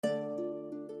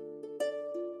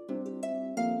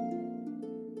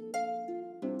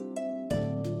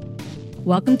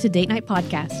Welcome to Date Night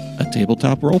Podcast, a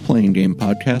tabletop role-playing game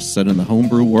podcast set in the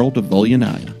homebrew world of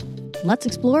Volyanaya. Let's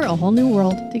explore a whole new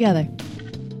world together.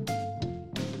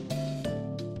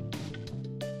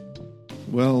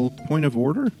 Well, point of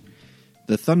order,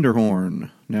 the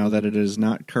Thunderhorn, now that it is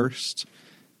not cursed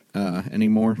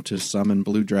anymore to summon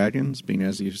blue dragons, being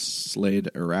as you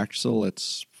slayed Araxil,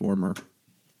 its former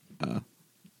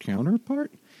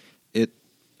counterpart,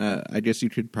 I guess you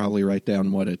could probably write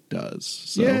down what it does.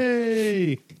 So,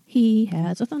 yay! He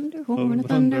has a Thunderhorn, a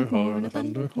Thunderhorn, a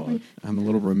Thunderhorn. I'm a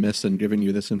little remiss in giving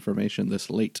you this information this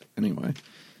late, anyway.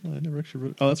 Oh, I never actually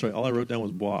wrote... Oh, that's right. All I wrote down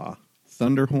was bois.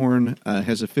 Thunderhorn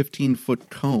has a 15-foot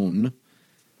cone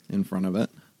in front of it.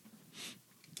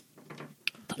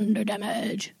 Thunder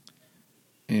damage.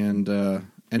 And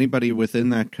anybody within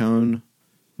that cone,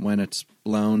 when it's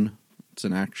blown, it's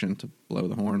an action to blow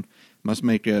the horn, must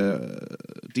make a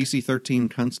DC 13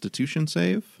 Constitution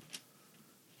save.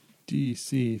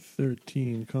 DC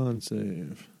 13 con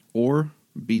save. Or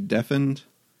be deafened.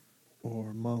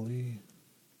 Or Molly.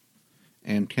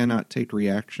 And cannot take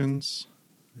reactions.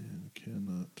 And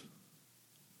cannot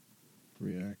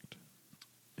react.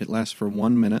 It lasts for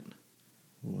 1 minute.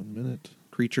 1 minute.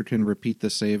 Creature can repeat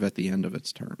the save at the end of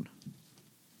its turn.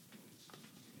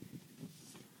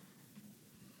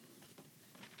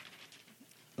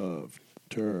 Of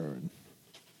turn.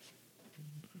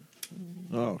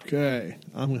 Okay.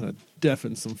 I'm going to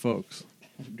deafen some folks.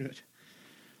 Good.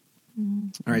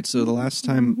 All right, so the last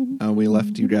time we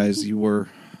left you guys, you were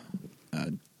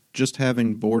just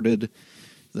having boarded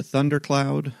the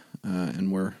Thundercloud,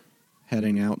 and were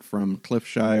heading out from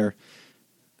Cliffshire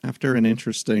after an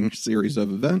interesting series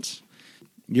of events.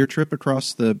 Your trip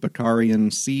across the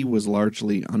Bacarian Sea was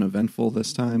largely uneventful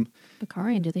this time.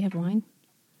 Bacarian, do they have wine?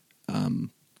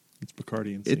 It's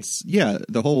Bacardi and Sea. It's,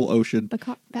 the whole ocean.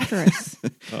 Baccharis.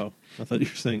 Oh, I thought you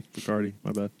were saying Bacardi.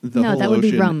 My bad. The No, whole that would be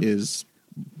ocean rum. is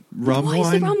rum Why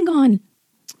wine. is the rum gone?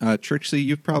 Trixie,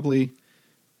 you've probably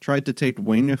tried to take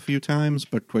wing a few times,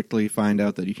 but quickly find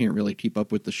out that you can't really keep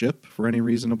up with the ship for any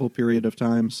reasonable period of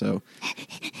time, so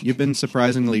you've been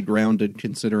surprisingly grounded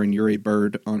considering you're a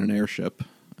bird on an airship.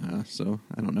 So,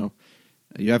 I don't know.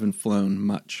 You haven't flown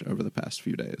much over the past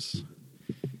few days.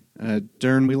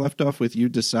 Dern, we left off with you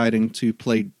deciding to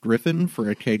play Griffin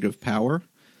for a keg of power.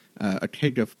 A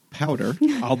keg of powder.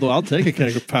 Although I'll take a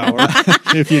keg of power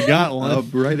if you got one.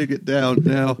 I'm writing it down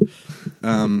now.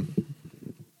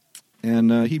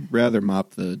 And he'd rather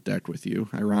mop the deck with you,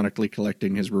 ironically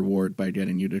collecting his reward by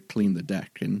getting you to clean the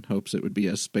deck in hopes it would be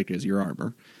as spick as your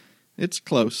armor. It's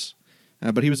close,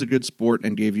 but he was a good sport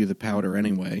and gave you the powder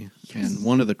anyway. Yes. And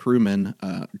one of the crewmen,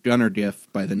 Gunner Giff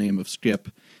by the name of Skip,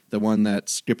 the one that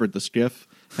skippered the skiff,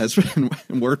 has been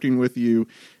working with you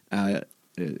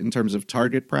in terms of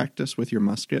target practice with your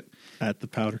musket. At the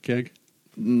powder keg?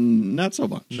 Not so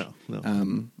much.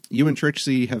 No. You and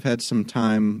Trixie have had some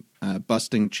time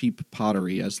busting cheap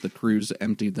pottery as the crews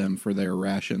emptied them for their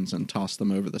rations and tossed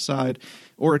them over the side,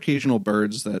 or occasional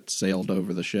birds that sailed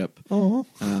over the ship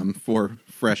for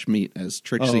fresh meat, as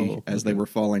Trixie, as they were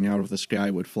falling out of the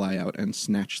sky, would fly out and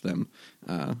snatch them.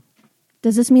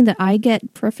 Does this mean that I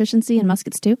get proficiency in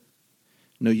muskets too?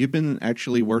 No, you've been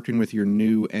actually working with your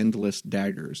new endless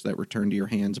daggers that return to your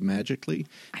hands magically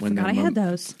when forgot I had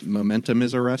those. Momentum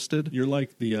is arrested. You're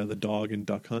like the dog in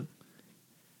Duck Hunt.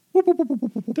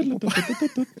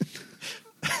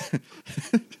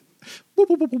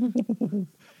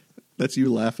 That's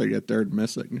you laughing at Dern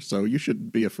missing, so you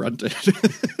shouldn't be affronted.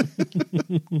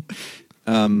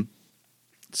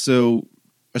 So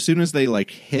as soon as they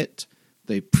hit,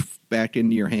 they poof back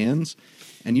into your hands,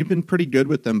 and you've been pretty good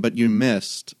with them, but you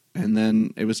missed, and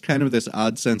then it was kind of this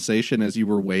odd sensation as you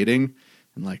were waiting,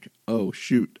 and oh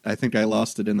shoot, I think I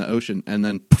lost it in the ocean, and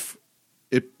then poof,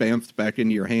 it bamfed back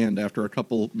into your hand after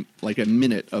a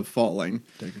minute of falling.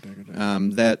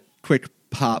 That quick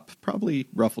pop probably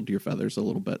ruffled your feathers a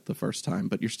little bit the first time,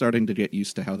 but you're starting to get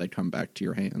used to how they come back to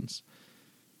your hands.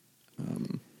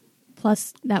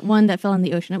 Plus, that one that fell in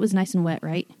the ocean, it was nice and wet,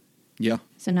 right? Yeah.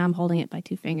 So now I'm holding it by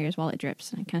 2 fingers while it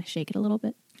drips, and I kind of shake it a little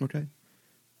bit. Okay.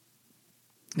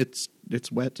 It's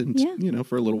wet and,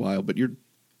 for a little while, but you're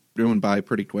going by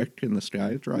pretty quick in the sky.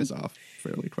 It dries off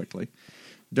fairly quickly.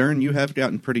 Dern, you have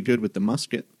gotten pretty good with the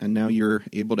musket, and now you're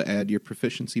able to add your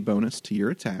proficiency bonus to your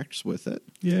attacks with it.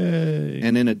 Yay!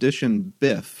 And in addition,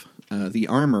 Biff, the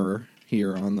armorer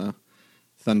here on the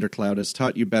Thundercloud, has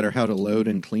taught you better how to load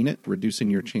and clean it, reducing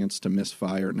your chance to miss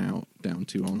fire now down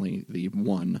to only the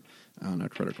 1 on a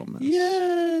critical miss.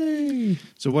 Yay!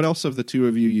 So what else have the two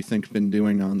of you think been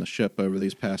doing on the ship over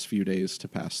these past few days to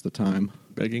pass the time?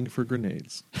 Begging for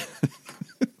grenades.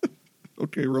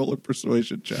 Okay, roll a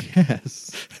persuasion check.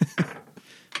 Yes.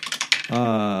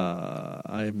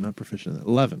 I am not proficient at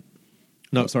 11.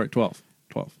 No, sorry, 12.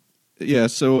 12. Yeah,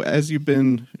 so as you've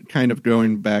been kind of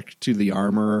going back to the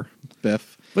armor,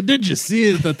 Biff. But did you see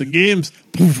it at the games?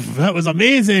 Poof, that was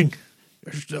amazing.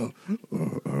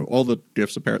 All the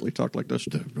gifts apparently talk like this.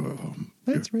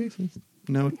 That's racist.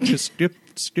 No, just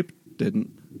Skip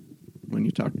didn't. When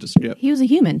you talked to Skip. He was a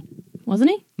human,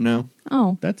 wasn't he? No,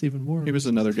 Oh. That's even more. he was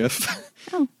another GIF.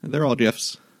 Oh. They're all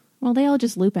GIFs. Well, they all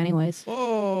just loop anyways.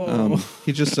 Oh.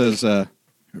 He just says,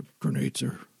 grenades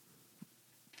are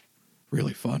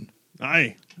really fun.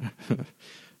 Aye.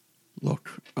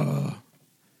 Look,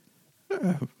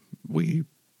 we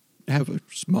have a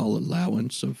small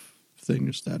allowance of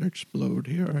things that explode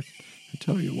here. I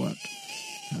tell you what,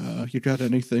 you got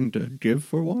anything to give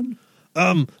for one?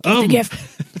 The gift.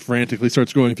 Frantically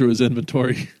starts going through his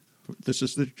inventory. This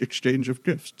is the exchange of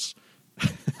gifts.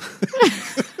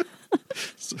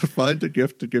 So find a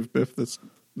gift to give Biff the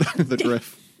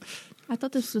griff. I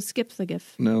thought this was Skip the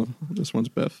gift. No, this one's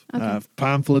Biff. Okay.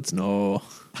 Pamphlets? No.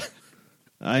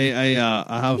 I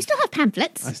have. You still have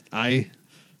pamphlets? I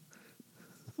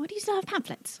Why do you still have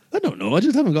pamphlets? don't know. I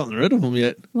just haven't gotten rid of them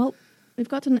yet. Well, we've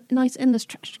got a nice endless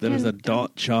trash. There's a can.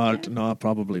 dot chart. No, I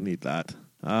probably need that.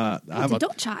 I have It's a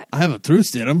dot chart. I have a truth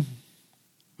serum.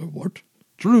 A what?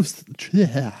 Truth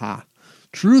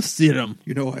serum.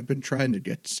 You know, I've been trying to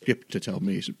get Skip to tell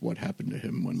me what happened to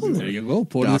him when Oh, we there were you go.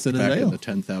 Pour docked this in a back nail. in the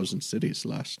 10,000 cities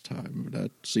last time.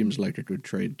 That seems like a good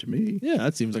trade to me. Yeah,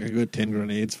 that seems like a good 10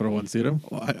 grenades for one serum.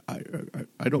 Well,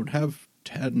 I don't have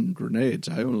 10 grenades.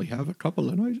 I only have a couple,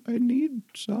 and I need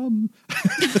some.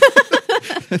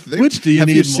 Which do you have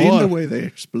need you seen more? the way they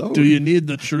explode? Do you need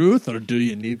the truth or do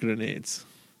you need grenades?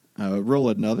 Roll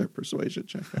another persuasion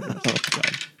check. I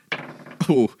guess.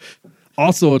 Oh,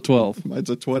 Also a 12. mine's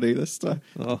a 20 this time.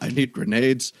 Oh. I need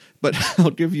grenades, but I'll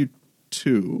give you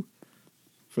 2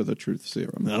 for the truth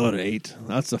serum. All right.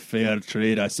 That's a fair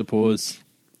trade, I suppose.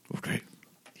 Okay.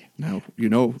 Now, you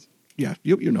know how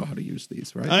to use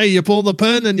these, right? Hey, you pull the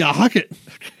pin and you huck it.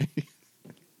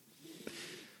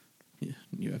 Yeah,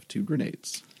 you have 2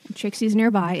 grenades. Trixie's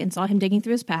nearby and saw him digging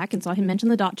through his pack and saw him mention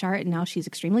the dot chart, and now she's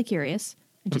extremely curious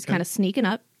and she's Okay. kind of sneaking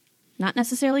up. Not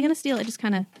necessarily going to steal it, just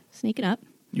kind of sneaking up.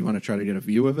 You want to try to get a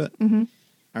view of it? Mm-hmm.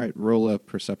 All right, roll a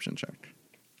perception check.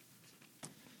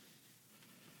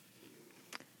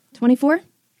 24?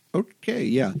 Okay,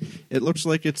 yeah. It looks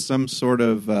like it's some sort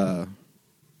of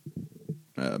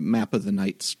map of the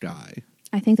night sky.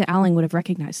 I think that Alan would have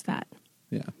recognized that.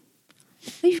 Yeah.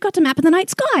 Oh, you've got a map of the night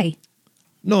sky.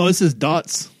 No, this is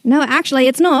dots. No, actually,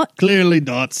 it's not. Clearly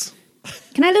dots.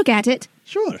 Can I look at it?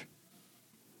 Sure.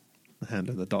 Hand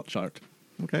her the dot chart.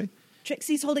 Okay.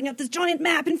 Trixie's holding up this giant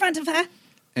map in front of her.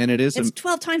 And it is It's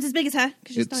 12 times as big as her.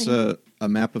 'Cause she's it's tiny. a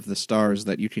map of the stars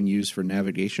that you can use for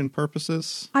navigation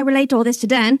purposes. I relate all this to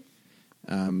Dan.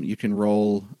 You can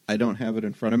roll. I don't have it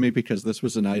in front of me because this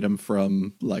was an item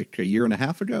from like a year and a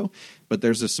half ago. But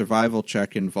there's a survival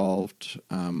check involved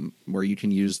where you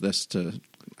can use this to,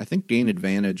 I think, gain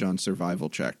advantage on survival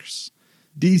checks.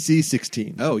 DC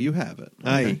 16. Oh, you have it.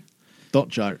 Aye. Dot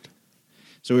chart.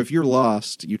 So if you're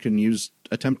lost, you can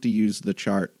attempt to use the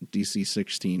chart DC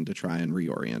 16 to try and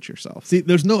reorient yourself. See,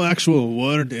 there's no actual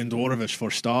word in Dwarvish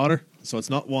for star, so it's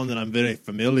not one that I'm very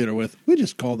familiar with. We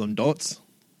just call them dots.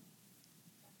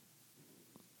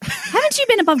 Haven't you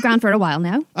been above ground for a while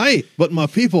now? Aye, but my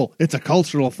people, it's a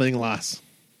cultural thing, lass.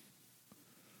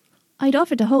 I'd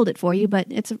offered to hold it for you, but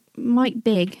it's a mite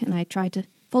big, and I tried to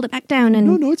fold it back down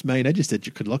and... No, it's mine. I just said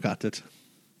you could look at it.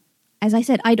 As I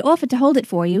said, I'd offered to hold it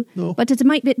for you, No. but it's a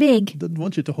mite bit big. Didn't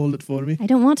want you to hold it for me. I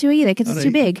don't want to either, because it's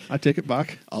too big. I take it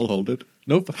back. I'll hold it.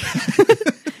 Nope.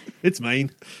 It's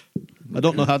mine. I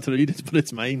don't know how to read it, but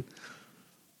it's mine.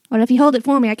 Well, if you hold it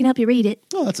for me, I can help you read it.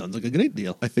 Oh, that sounds like a great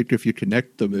deal. I think if you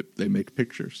connect them, they make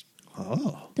pictures.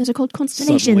 Oh. Those are called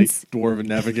Suddenly, constellations. dwarven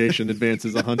navigation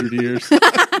advances 100 years.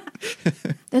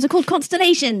 Those are called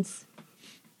constellations.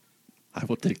 I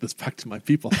will take this back to my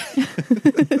people.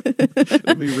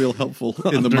 It'll be real helpful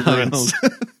in the Underground. mines.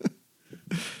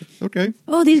 Okay.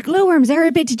 Oh, these glowworms, they're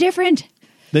a bit different.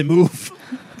 They move.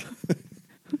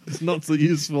 It's not so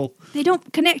useful. They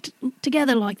don't connect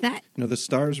together like that. Now, the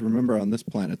stars, remember, on this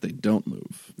planet, they don't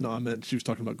move. No, I meant she was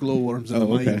talking about glowworms in Oh,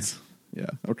 the okay. mines. Yeah,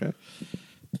 okay.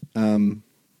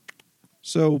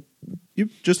 So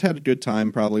you've just had a good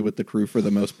time probably with the crew for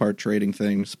the most part, trading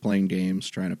things, playing games,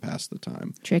 trying to pass the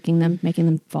time. Tricking them, making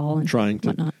them fall and Trying to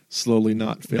whatnot. slowly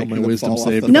not fail Making my them wisdom fall off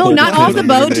save. the to No, pull not the off pin the on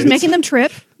boat, your just heads. making them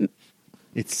trip.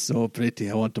 It's so pretty.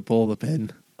 I want to pull the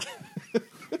pin.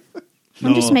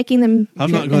 I'm just making them...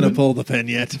 I'm not going to pull the pin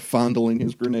yet. Fondling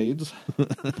his grenades.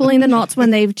 Pulling the knots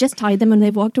when they've just tied them and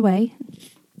they've walked away.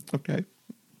 Okay.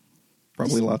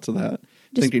 Probably lots of that.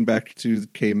 Just- Thinking back to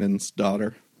Cayman's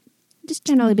daughter. Just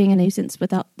generally being a nuisance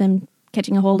without them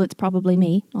catching a hold. It's probably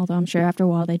me, although I'm sure after a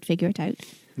while they'd figure it out.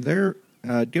 Their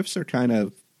gifts are kind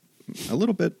of a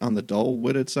little bit on the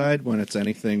dull-witted side when it's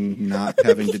anything not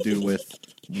having to do with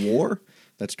war.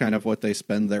 That's kind of what they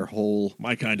spend their whole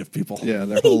My kind of people.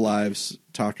 their whole lives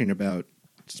talking about.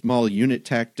 Small unit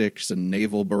tactics and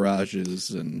naval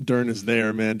barrages and Dern is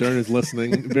there, man. Dern is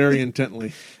listening very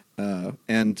intently.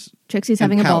 and Trixie's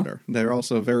having a ball. powder. They're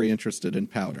also very interested in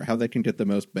powder, how they can get the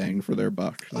most bang for their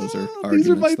buck. Those are these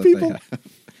are arguments my that people.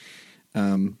 they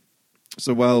have.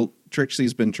 So while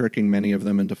Trixie's been tricking many of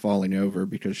them into falling over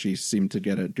because she seemed to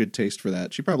get a good taste for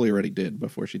that, she probably already did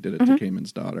before she did it to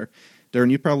Cayman's daughter. Darren,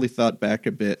 you probably thought back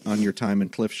a bit on your time in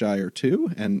Cliffshire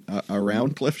too, and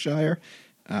around Cliffshire,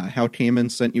 how Cayman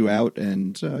sent you out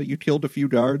and you killed a few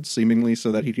guards, seemingly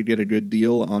so that he could get a good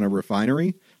deal on a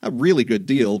refinery. A really good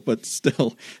deal, but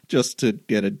still just to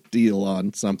get a deal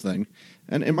on something.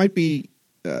 And it might be...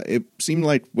 it seemed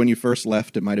like when you first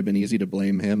left, it might have been easy to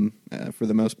blame him for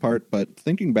the most part, but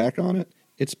thinking back on it,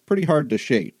 it's pretty hard to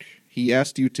shake. He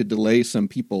asked you to delay some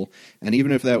people, and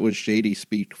even if that was shady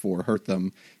speak for hurt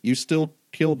them, you still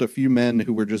killed a few men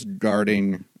who were just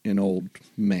guarding an old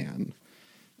man.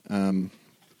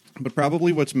 But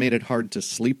probably what's made it hard to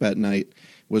sleep at night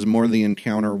was more the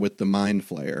encounter with the Mind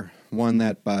Flayer, one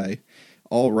that by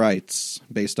all rights,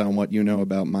 based on what you know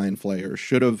about Mind Flayers,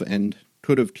 should have and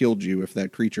could have killed you if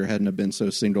that creature hadn't have been so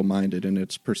single-minded in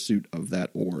its pursuit of that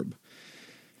orb.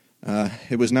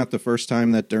 It was not the first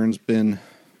time that Dern's been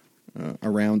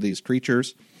around these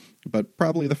creatures, but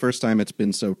probably the first time it's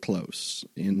been so close,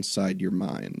 inside your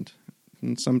mind.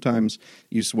 And sometimes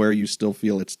you swear you still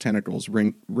feel its tentacles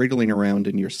wriggling around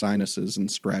in your sinuses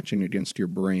and scratching against your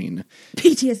brain.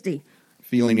 PTSD.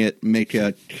 Feeling it make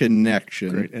a connection.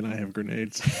 Great, and I have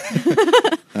grenades.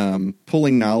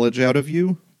 Pulling knowledge out of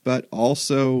you, but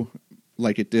also,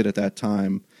 like it did at that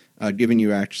time, giving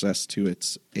you access to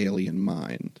its alien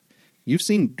mind. You've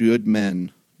seen good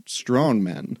men, strong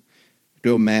men,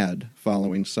 go mad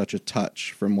following such a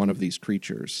touch from one of these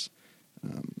creatures.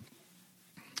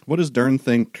 What does Dern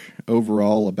think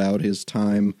overall about his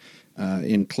time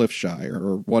in Cliffshire,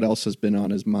 or what else has been on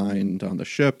his mind on the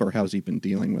ship, or how's he been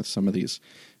dealing with some of these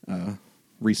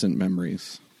recent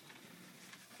memories?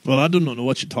 Well, I don't know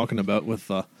what you're talking about with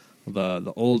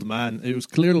the old man. It was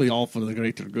clearly all for the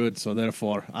greater good, so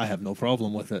therefore I have no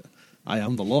problem with it. I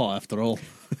am the law, after all.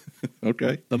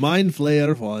 Okay. The Mind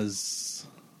Flayer was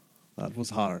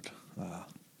hard.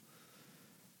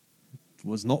 It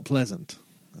was not pleasant.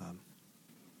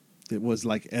 It was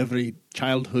like every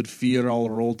childhood fear all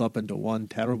rolled up into one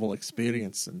terrible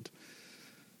experience, and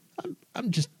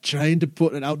I'm just trying to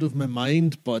put it out of my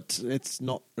mind, but it's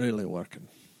not really working.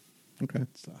 Okay.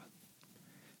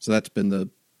 So that's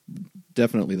been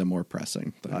definitely the more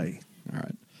pressing thing. Aye. All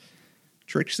right.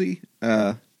 Trixie,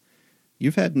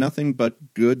 you've had nothing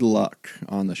but good luck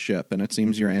on the ship, and it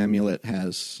seems your amulet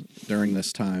has, during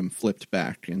this time, flipped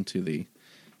back into the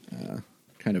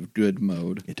kind of good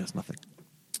mode. It does nothing.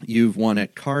 You've won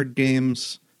at card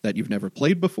games that you've never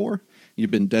played before. You've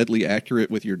been deadly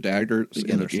accurate with your daggers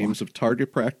in the games of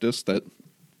target practice that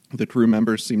the crew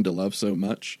members seem to love so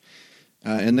much.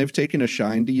 And they've taken a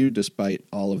shine to you despite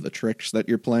all of the tricks that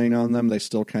you're playing on them. They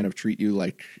still kind of treat you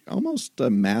like almost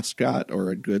a mascot or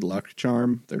a good luck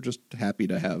charm. They're just happy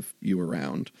to have you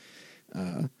around.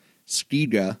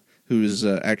 Skiga, who's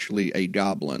actually a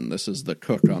goblin, this is the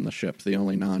cook on the ship, the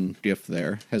only non-GIF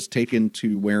there, has taken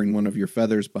to wearing one of your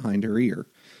feathers behind her ear.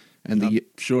 And I'm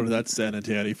sure that's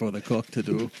sanitary for the cook to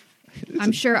do.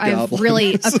 I'm sure I've goblin,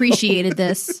 really so- appreciated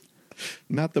this.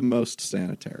 Not the most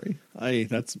sanitary. Aye,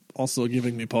 that's also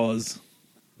giving me pause.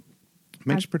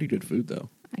 Makes pretty good food, though.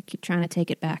 I keep trying to take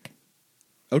it back.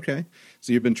 Okay.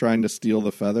 So you've been trying to steal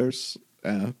the feathers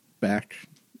back,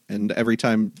 and every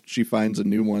time she finds a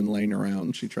new one laying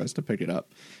around, she tries to pick it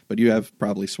up. But you have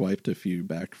probably swiped a few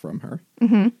back from her.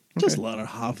 Mm-hmm. Just let her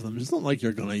have them. It's not like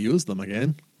you're going to use them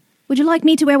again. Would you like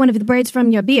me to wear one of the braids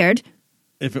from your beard?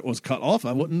 If it was cut off,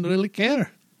 I wouldn't really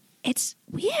care. It's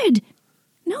weird.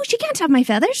 No, she can't have my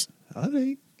feathers. All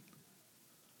right.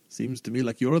 Seems to me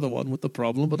like you're the one with the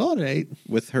problem, but all right.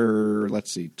 With her,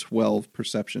 let's see, 12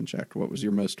 perception check, what was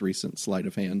your most recent sleight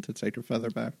of hand to take her feather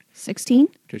back? 16.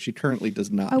 Because she currently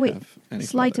does not Oh, wait. have any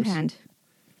Sleight of feathers. hand.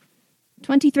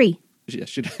 23. Yeah,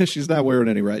 she's not wearing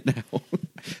any right now.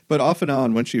 But off and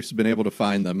on, when she's been able to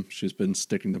find them, she's been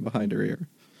sticking them behind her ear.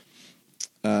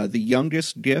 The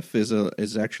youngest GIF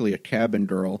is actually a cabin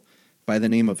girl by the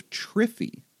name of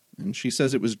Triffy. And she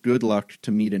says it was good luck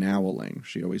to meet an owling.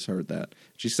 She always heard that.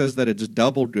 She says that it's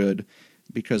double good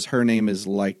because her name is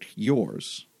like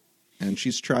yours. And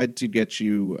she's tried to get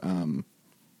you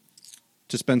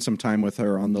to spend some time with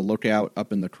her on the lookout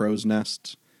up in the crow's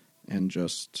nest and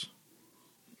just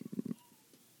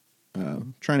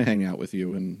trying to hang out with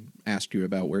you and ask you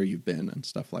about where you've been and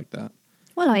stuff like that.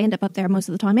 Well, I end up there most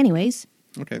of the time anyways.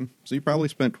 Okay, so you probably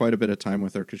spent quite a bit of time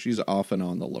with her because she's often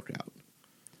on the lookout.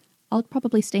 I'll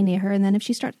probably stay near her, and then if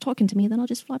she starts talking to me, then I'll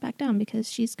just fly back down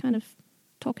because she's kind of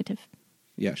talkative.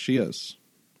 Yeah, she is.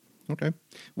 Okay.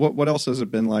 What else has it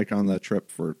been like on the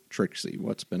trip for Trixie?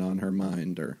 What's been on her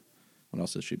mind, or what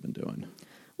else has she been doing?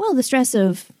 Well, the stress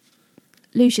of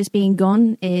Lucius being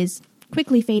gone is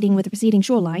quickly fading with the preceding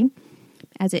shoreline.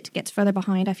 As it gets further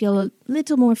behind, I feel a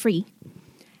little more free.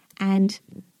 And,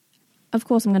 of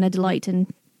course, I'm going to delight in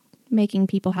making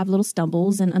people have little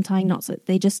stumbles and untying knots that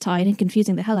they just tied and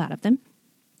confusing the hell out of them.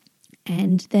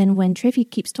 And then when Triffy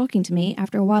keeps talking to me,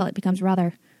 after a while it becomes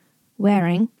rather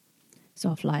wearing. So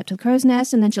I'll fly up to the crow's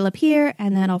nest, and then she'll appear,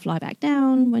 and then I'll fly back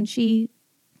down when she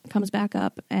comes back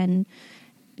up, and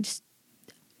just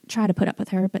try to put up with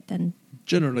her, but then...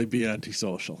 Generally be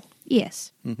antisocial.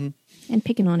 Yes. Mm-hmm. And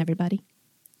picking on everybody.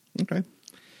 Okay.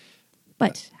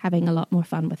 But having a lot more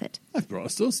fun with it. I've brought a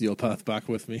sociopath back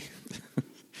with me.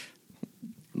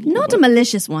 Not a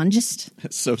malicious one, just...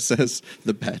 So says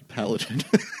the bad paladin.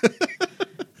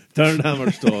 Turn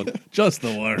Hammerstone. Just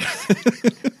the worst.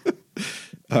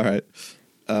 All right.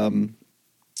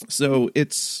 So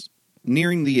it's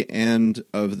nearing the end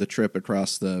of the trip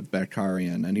across the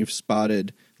Bacarian, and you've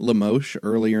spotted Lamoche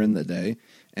earlier in the day,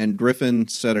 and Griffin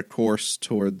set a course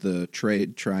toward the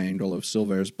trade triangle of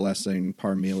Silver's Blessing,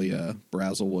 Parmelia,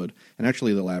 Brazelwood, and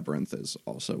actually the Labyrinth is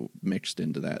also mixed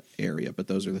into that area, but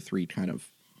those are the three kind of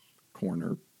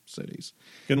corner cities.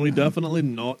 Can we definitely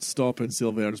not stop in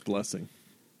Silver's Blessing?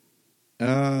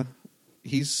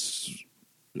 He's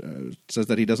says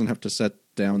that he doesn't have to set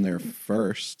down there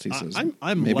first. He says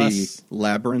I'm maybe less...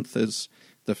 Labyrinth is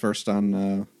the first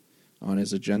on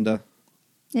his agenda.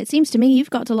 It seems to me you've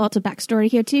got a lot of backstory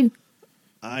here, too.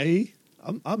 I'm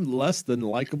less than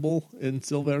likable in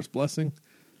Silver's Blessing.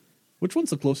 Which one's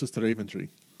the closest to Raventree?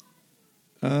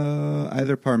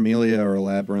 Either Parmelia or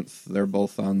Labyrinth. They're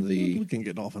both on the... We can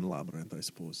get off in Labyrinth, I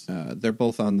suppose. they're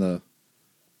both on the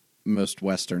most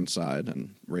western side,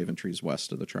 and Raventree's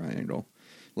west of the triangle.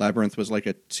 Labyrinth was like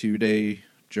a 2-day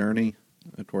journey,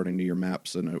 according to your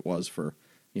maps, and it was for,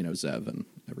 Zev and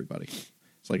everybody.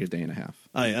 It's like a day and a half.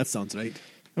 Oh, yeah, that sounds right.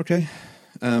 Okay.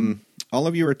 All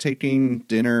of you are taking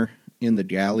dinner in the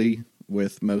galley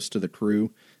with most of the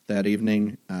crew that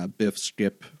evening. Biff,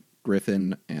 Skip,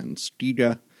 Griffin, and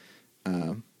Skiga.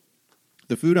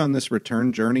 The food on this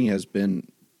return journey has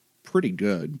been pretty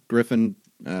good. Griffin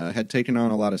had taken on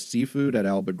a lot of seafood at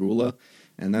Albagula,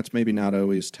 and that's maybe not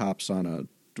always tops on a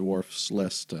dwarf's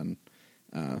list. And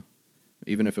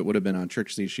even if it would have been on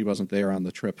Trixie, she wasn't there on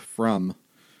the trip from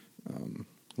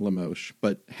Lamoche.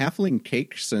 But halfling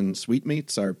cakes and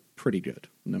sweetmeats are pretty good,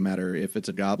 no matter if it's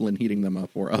a goblin heating them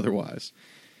up or otherwise.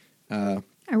 I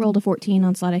rolled a 14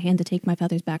 on sleight of hand to take my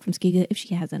feathers back from Skiga if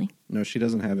she has any. No, she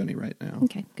doesn't have any right now.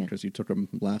 Okay, good. Because you took them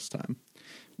last time.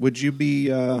 Would you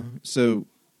be...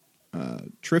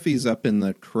 Triffy's up in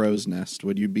the crow's nest.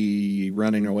 Would you be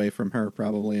running away from her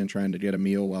probably and trying to get a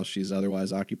meal while she's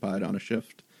otherwise occupied on a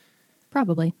shift?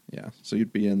 Probably. Yeah, so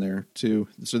you'd be in there too.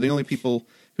 So the only people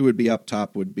who would be up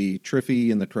top would be Triffy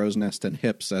in the crow's nest and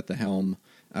Hips at the helm,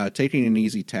 taking an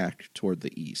easy tack toward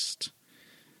the east.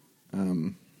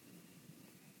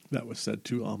 That was said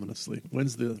too ominously.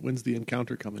 When's the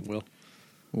encounter coming, Will?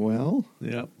 Well,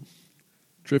 Yeah.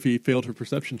 Triffy failed her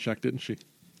perception check, didn't she?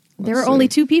 There let's are only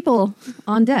see. 2 people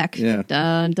on deck. Yeah.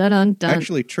 Dun, dun, dun, dun.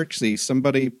 Actually, Trixie,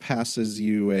 somebody passes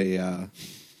you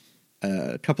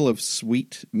a couple of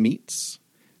sweet meats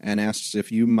and asks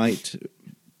if you might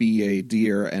be a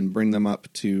deer and bring them up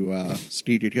to...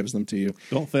 Skiga gives them to you.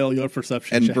 Don't fail your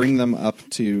perception And check. bring them up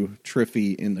to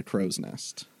Triffy in the crow's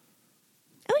nest.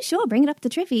 Oh, sure, bring it up to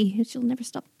Triffy. She'll never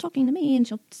stop talking to me, and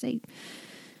she'll say,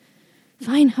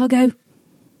 fine, I'll go.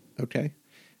 Okay.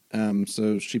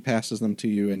 So she passes them to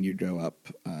you, and you go up.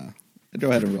 Go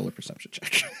ahead and roll a perception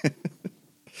check.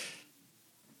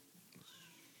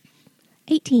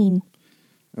 18.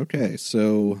 Okay,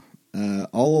 so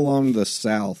all along the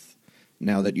south,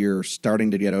 now that you're starting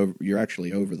to get over, you're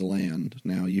actually over the land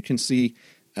now, you can see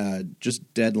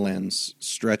just deadlands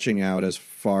stretching out as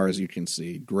far as you can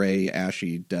see, gray,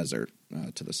 ashy desert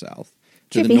to the south.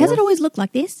 To the Triffy, has north, it always looked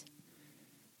like this?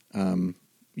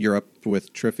 you're up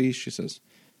with Triffy, she says.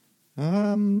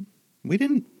 We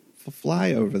didn't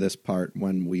fly over this part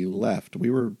when we left. We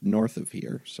were north of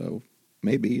here, so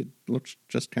maybe it looks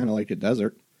just kind of like a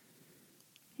desert.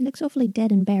 It looks awfully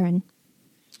dead and barren.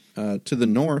 To the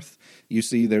north, you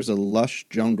see there's a lush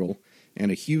jungle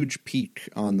and a huge peak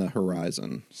on the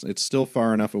horizon. So it's still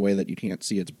far enough away that you can't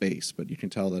see its base, but you can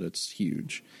tell that it's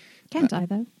huge. Can't I,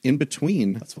 though? In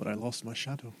between, That's what I lost my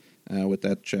shadow. with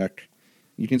that check,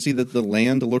 you can see that the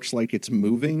land looks like it's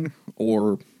moving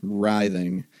or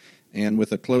writhing. And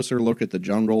with a closer look at the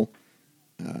jungle,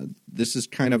 this is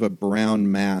kind of a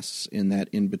brown mass in that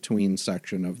in-between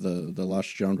section of the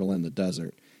lush jungle and the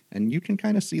desert. And you can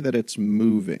kind of see that it's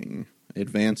moving,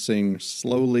 advancing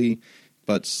slowly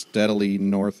but steadily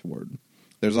northward.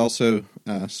 There's also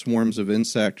swarms of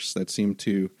insects that seem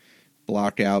to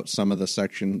block out some of the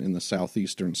section in the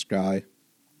southeastern sky.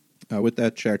 With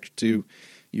that check, too,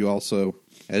 you also,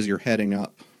 as you're heading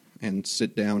up and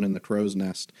sit down in the crow's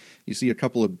nest, you see a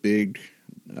couple of big,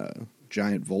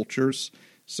 giant vultures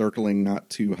circling not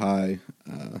too high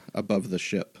above the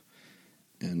ship.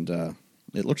 And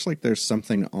it looks like there's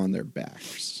something on their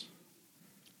backs.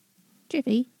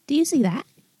 Jiffy, do you see that?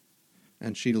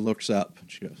 And she looks up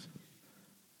and she goes,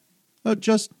 "Oh,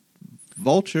 just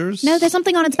vultures." No, there's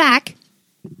something on its back.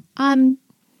 Go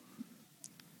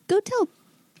tell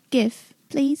Gif,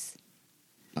 please.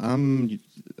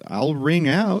 I'll ring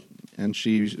out. And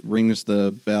she rings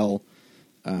the bell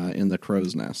in the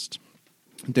crow's nest.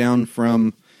 Down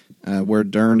from where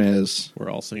Dern is.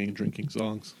 We're all singing drinking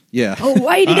songs. Yeah. Oh,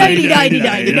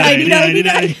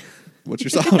 whitey-dighty-dighty-dighty-dighty-dighty. What's your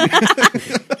song?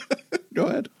 Go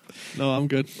ahead. No, I'm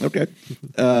good. Okay.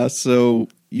 So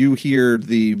you hear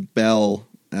the bell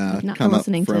Not come up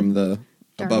listening to from the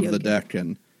above Dario the again. deck,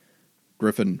 and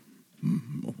Griffin,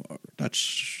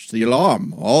 that's the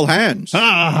alarm. All hands.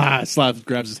 Ah! Slav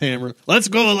grabs his hammer. Let's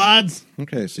go, lads!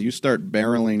 Okay, so you start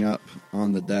barreling up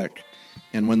on the deck,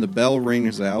 and when the bell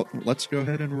rings out, let's go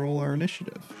ahead and roll our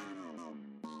initiative.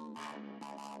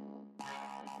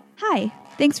 Hi,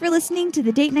 thanks for listening to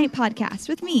the Date Night Podcast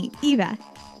with me, Eva.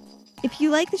 If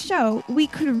you like the show, we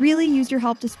could really use your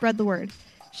help to spread the word.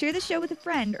 Share the show with a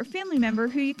friend or family member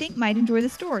who you think might enjoy the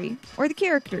story, or the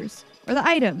characters, or the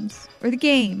items, or the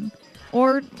game,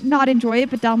 or not enjoy it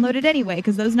but download it anyway,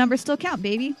 because those numbers still count,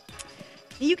 baby.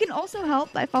 You can also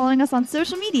help by following us on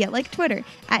social media like Twitter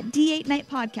at D8 Night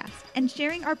Podcast and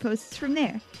sharing our posts from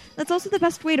there. That's also the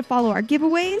best way to follow our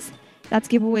giveaways, that's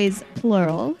giveaways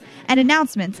plural, and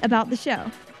announcements about the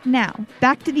show. Now,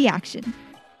 back to the action.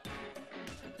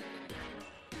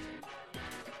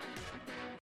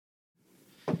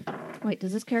 Wait,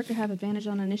 does this character have advantage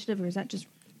on initiative, or is that just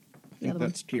I think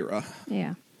that's Kira.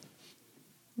 Yeah.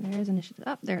 There's initiative.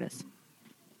 Oh, there it is.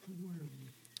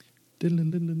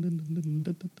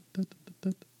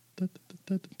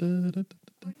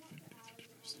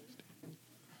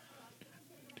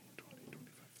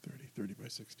 30 by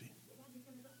 60.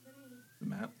 The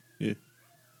map. Yeah.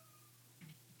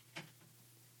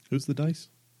 Who's the dice?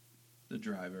 The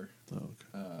driver. Oh,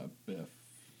 okay. Biff.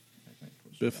 I think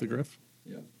was Biff the Griff?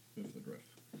 Yeah, Biff the Griff.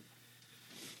 All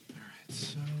right,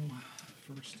 so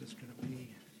first is going to be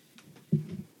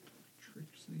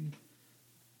Trixie.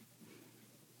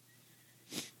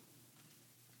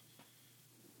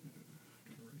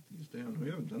 Gotta write these down. We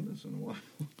haven't done this in a while.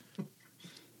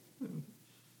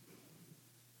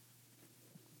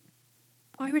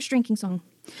 Irish drinking song.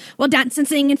 We'll dance and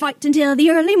sing and fight until the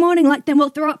early morning light, then we'll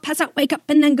throw up, pass out, wake up,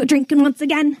 and then go drinking once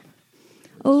again.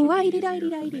 Oh,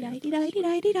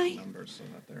 I-dee-dee-dee-dee-dee-dee-dee-dee-dee. Numbers so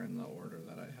that they're in the order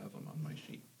that I have them on my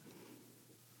sheet.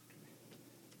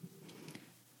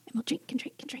 And we'll drink and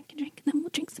drink and drink and drink, and then we'll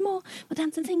drink some more. We'll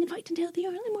dance and sing and fight until the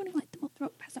early morning light, then we'll throw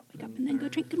up, pass out, wake up, and then go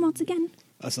drinking once again.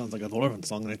 That sounds like a Dwarven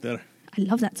song right there. I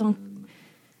love that song.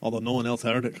 Although no one else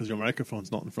heard it because your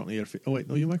microphone's not in front of your face. Oh, wait,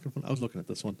 no, your microphone. I was looking at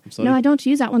this one. I'm sorry. No, I don't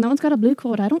use that one. That one's got a blue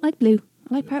chord. I don't like blue.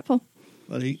 I like purple.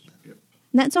 Buddy. And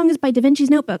that song is by Da Vinci's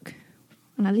Notebook.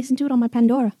 And I listen to it on my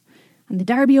Pandora. On the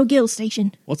Darby O'Gill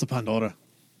station. What's a Pandora?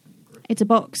 It's a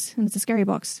box, and it's a scary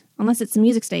box. Unless it's a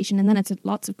music station, and then it's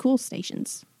lots of cool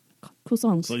stations. Cool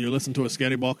songs. So you listen to a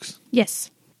scary box?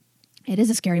 Yes. It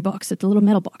is a scary box. It's a little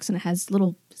metal box, and it has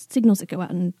little signals that go out,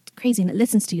 and it's crazy, and it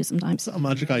listens to you sometimes. Is that a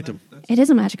magic item? It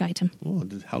is a magic item. Oh,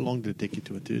 how long did it take you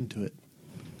to attune to it?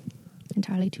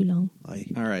 Entirely too long. Aye.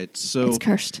 All right, so It's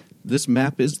cursed. this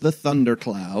map is the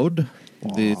Thundercloud.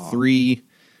 The three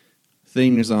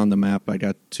things on the map, I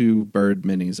got 2 bird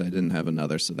minis. I didn't have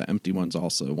another, so the empty one's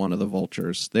also one of the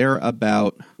vultures. They're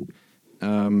about,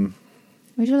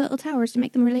 Where's your little towers to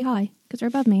make them really high? Because they're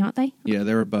above me, aren't they? yeah,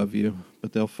 they're above you,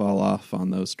 but they'll fall off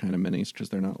on those kind of minis because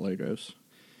they're not Legos.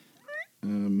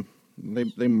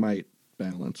 They might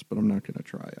balance, but I'm not going to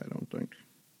try, I don't think.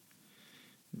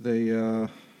 They're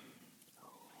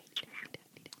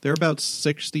about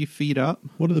 60 feet up.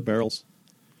 What are the barrels?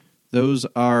 Those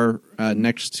are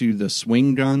next to the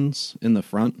swing guns in the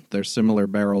front. They're similar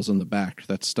barrels in the back.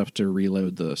 That's stuff to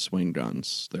reload the swing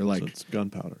guns. They're So like it's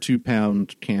gunpowder.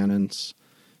 2-pound cannons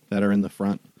that are in the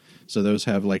front. So those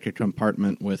have like a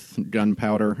compartment with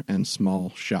gunpowder and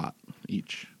small shot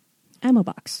each. Ammo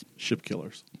box. Ship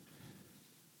killers.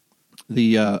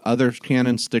 The other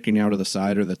cannons sticking out of the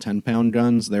side are the 10-pound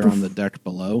guns. They're on the deck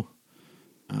below.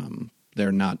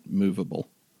 They're not movable.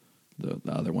 The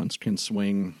other ones can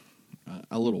swing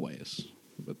a little ways,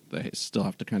 but they still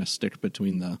have to kind of stick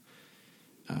between the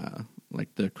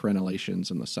like the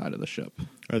crenellations and the side of the ship.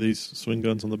 Are these swing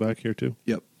guns on the back here too?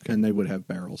 Yep, and they would have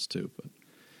barrels too.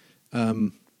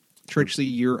 But Trixie,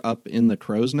 you're up in the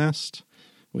crow's nest,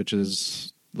 which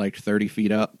is like 30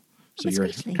 feet up. So that's you're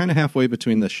sweetly. kind of halfway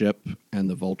between the ship and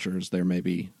the vultures. They're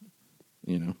maybe,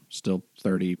 still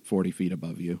 30, 40 feet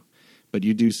above you. But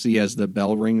you do see as the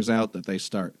bell rings out that they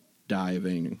start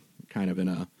diving kind of in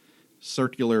a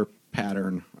circular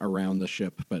pattern around the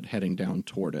ship, but heading down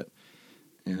toward it.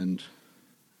 And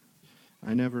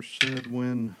I never said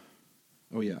when...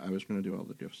 Oh, yeah, I was going to do all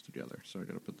the gifts together, so I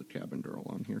got to put the cabin girl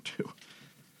on here, too.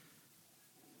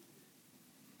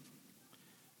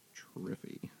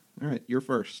 Triffy. All right, you're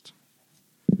first.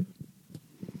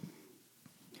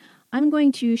 I'm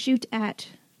going to shoot at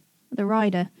the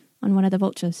rider on one of the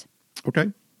vultures.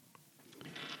 Okay.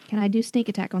 Can I do sneak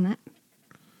attack on that?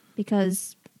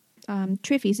 Because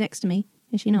Triffy's next to me,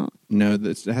 is she not? No,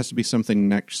 it has to be something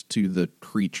next to the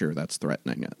creature that's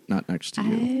threatening it, not next to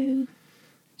you. Oh.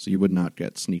 So you would not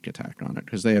get sneak attack on it,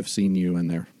 because they have seen you and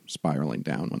they're spiraling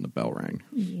down when the bell rang.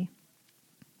 Yeah.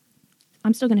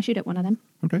 I'm still going to shoot at one of them.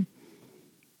 Okay.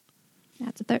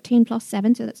 That's a 13 plus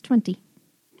 7, so that's 20.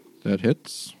 That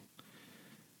hits.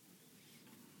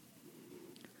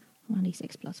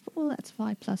 1d6 plus 4, that's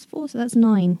 5 plus 4, so that's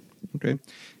 9. Okay.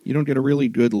 You don't get a really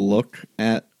good look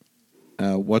at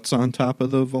what's on top of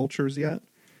the vultures yet,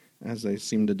 as they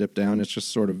seem to dip down. It's just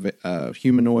sort of a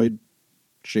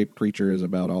humanoid-shaped creature is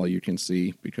about all you can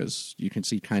see, because you can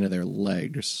see kind of their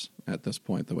legs at this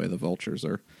point, the way the vultures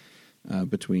are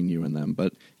between you and them.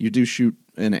 But you do shoot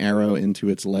an arrow into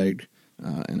its leg,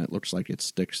 and it looks like it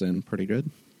sticks in pretty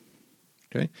good.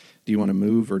 Okay. Do you want to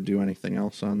move or do anything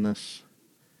else on this?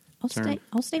 I'll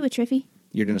stay with Triffy.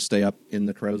 You're going to stay up in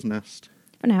the crow's nest?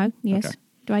 For now, yes. Okay.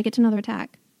 Do I get another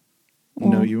attack?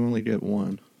 No, Or- you only get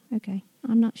one. Okay,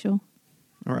 I'm not sure.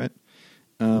 All right.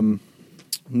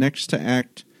 Next to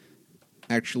act,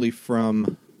 actually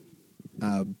from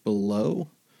below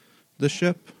the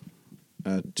ship,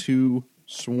 2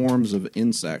 swarms of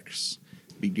insects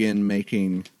begin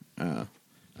making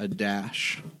a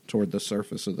dash toward the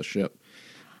surface of the ship,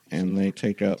 and they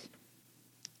take up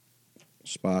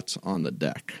spots on the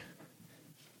deck.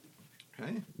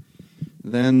 Okay.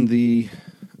 Then the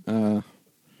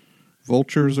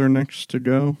vultures are next to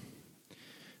go.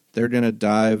 They're going to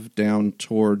dive down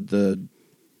toward the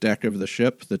deck of the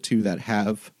ship, the 2 that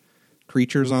have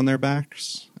creatures on their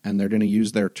backs, and they're going to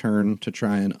use their turn to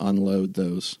try and unload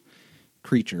those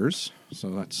creatures.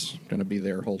 So that's going to be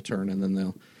their whole turn, and then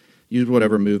they'll use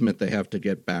whatever movement they have to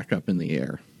get back up in the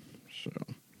air. So,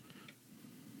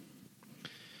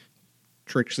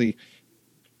 Trixie,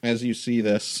 as you see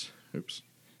this... Oops.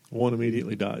 One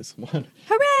immediately dies. One.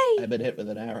 Hooray! I've been hit with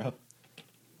an arrow.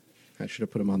 I should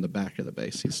have put him on the back of the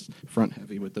base. He's front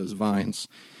heavy with those vines.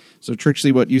 So,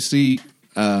 Trixie, what you see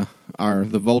are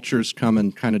the vultures come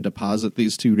and kind of deposit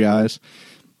these 2 guys.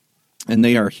 And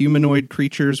they are humanoid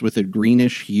creatures with a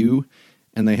greenish hue,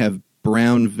 and they have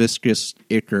brown, viscous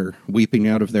ichor weeping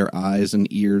out of their eyes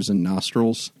and ears and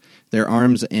nostrils. Their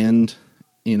arms end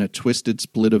in a twisted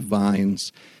split of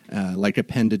vines, like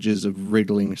appendages of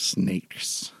wriggling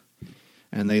snakes.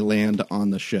 And they land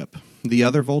on the ship. The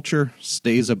other vulture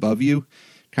stays above you,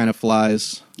 kind of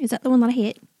flies. Is that the one that I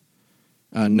hit?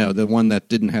 No, the one that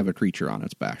didn't have a creature on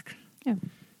its back. Oh.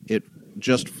 It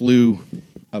just flew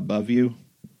above you.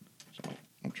 So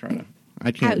I'll try to...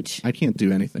 Ouch. I can't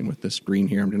do anything with this screen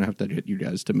here. I'm going to have to get you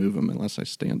guys to move them unless I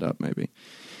stand up, maybe.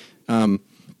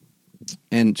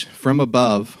 And from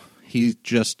above, he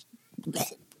just...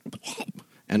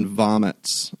 and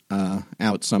vomits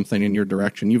out something in your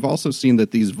direction. You've also seen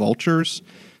that these vultures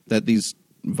that these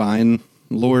vine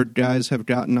lord guys have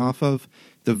gotten off of,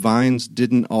 the vines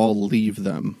didn't all leave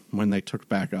them when they took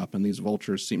back up, and these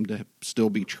vultures seem to still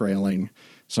be trailing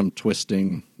some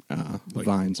twisting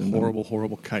vines. In Horrible, them.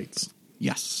 horrible kites.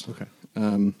 Yes. Okay.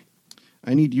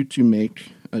 I need you to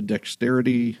make a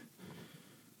dexterity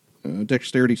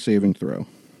saving throw.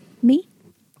 Me?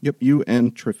 Yep, you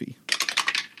and Triffy.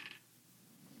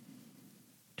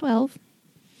 12.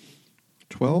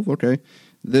 12, okay.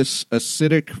 This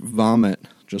acidic vomit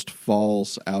just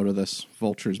falls out of this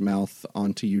vulture's mouth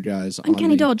onto you guys.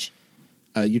 Uncanny dodge.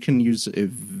 You can use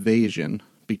evasion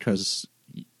because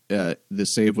the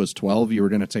save was 12. You were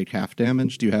going to take half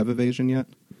damage. Do you have evasion yet?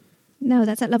 No,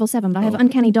 that's at level 7, but I have Oh.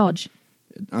 uncanny dodge.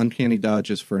 Uncanny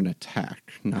dodge is for an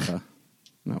attack, not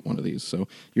one of these. So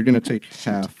you're going to take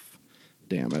half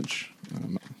damage.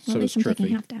 Well, So at is least I'm taking Triffy.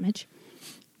 half damage.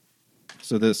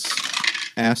 So this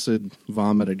acid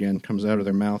vomit again comes out of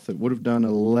their mouth. It would have done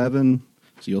 11,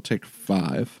 so you'll take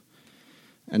 5.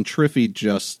 And Triffy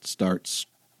just starts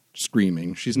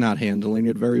screaming. She's not handling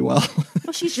it very well.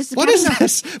 Well, she's just... What is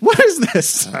this? What is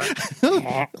this?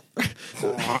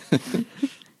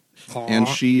 And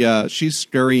she's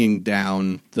scurrying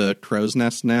down the crow's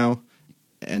nest now,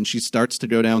 and she starts to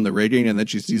go down the rigging, and then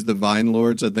she sees the vine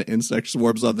lords and the insect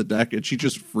swarms on the deck, and she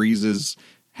just freezes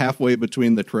halfway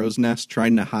between the crow's nest,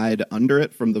 trying to hide under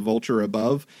it from the vulture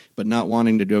above, but not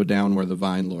wanting to go down where the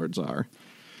vine lords are.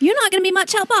 You're not going to be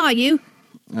much help, are you?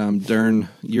 Dern,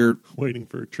 Waiting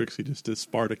for Trixie just to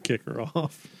Sparta kick her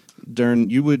off. Dern,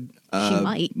 you would She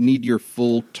might. need your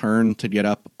full turn to get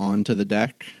up onto the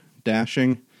deck,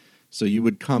 dashing. So you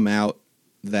would come out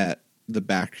the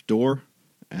back door,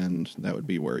 and that would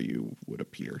be where you would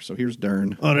appear. So here's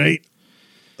Dern. All right.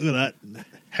 Look at that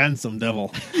handsome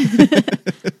devil.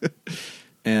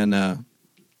 And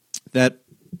that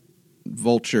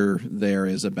vulture there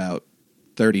is about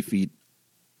 30 feet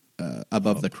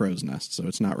above the crow's nest, so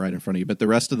it's not right in front of you. But the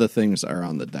rest of the things are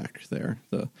on the deck there.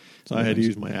 So I had to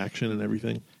use my action and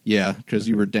everything. Yeah, because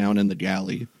you were down in the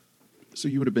galley. So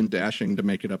you would have been dashing to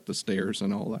make it up the stairs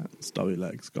and all that. Stubby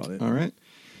legs, got it. All right.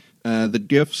 The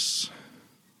gifts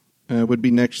would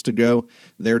be next to go.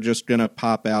 They're just going to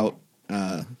pop out.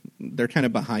 They're kind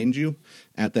of behind you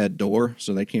at that door,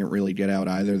 so they can't really get out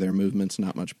either. Their movement's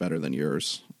not much better than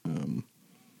yours.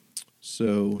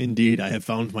 So Indeed, I have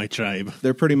found my tribe.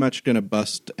 they're pretty much going to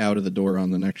bust out of the door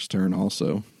on the next turn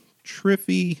also.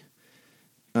 Triffy,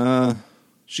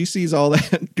 she sees all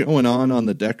that going on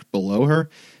the deck below her,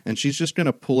 and she's just going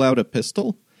to pull out a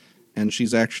pistol, and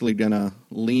she's actually going to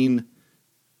lean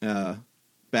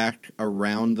back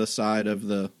around the side of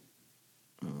the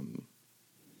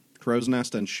crow's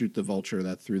nest and shoot the vulture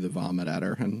that threw the vomit at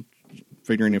her, and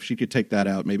figuring if she could take that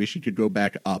out, maybe she could go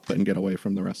back up and get away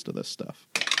from the rest of this stuff.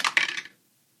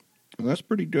 Well, that's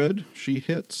pretty good. She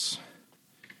gets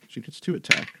 2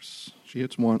 attacks. She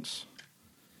hits once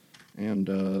and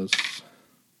does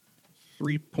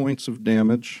 3 points of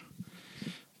damage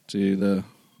to the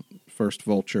first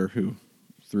vulture who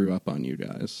threw up on you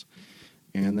guys.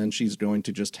 And then she's going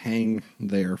to just hang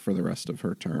there for the rest of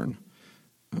her turn.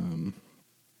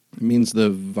 It means the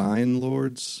Vine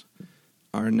Lords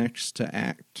are next to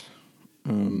act.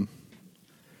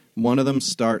 One of them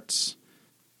starts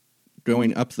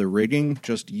going up the rigging,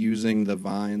 just using the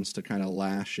vines to kind of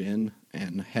lash in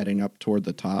and heading up toward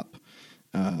the top.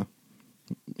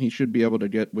 He should be able to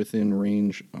get within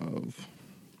range of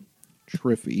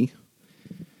Triffy.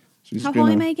 So he's How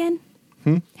high am I again?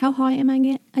 How high am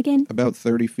I again? About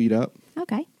 30 feet up.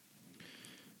 Okay.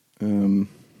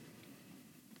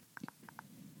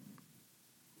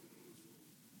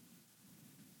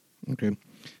 Okay.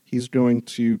 He's going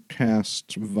to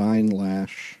cast Vine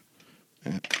Lash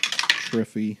at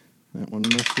Triffy. That one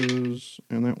misses,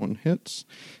 and that one hits.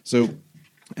 So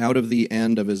out of the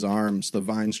end of his arms, the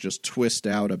vines just twist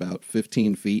out about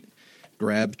 15 feet,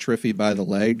 grab Triffy by the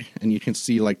leg, and you can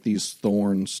see like these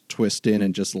thorns twist in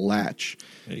and just latch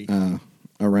Hey.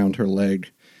 around her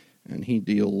leg. And he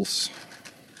deals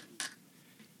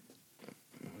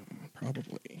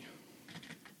probably...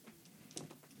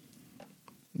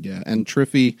 Yeah, and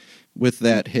Triffy, with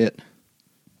that hit,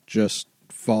 just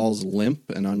falls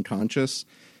limp and unconscious,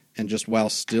 and just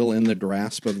while still in the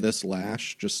grasp of this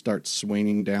lash, just starts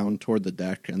swinging down toward the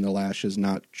deck, and the lash is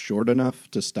not short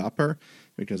enough to stop her,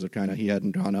 because he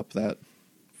hadn't gone up that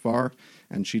far,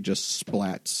 and she just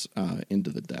splats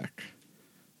into the deck.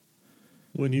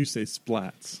 When you say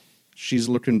splats. She's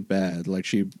looking bad, like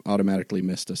she automatically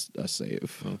missed a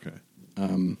save. Okay.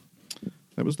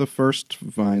 That was the first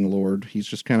Vine Lord. He's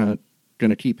just kind of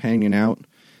going to keep hanging out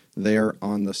there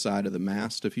on the side of the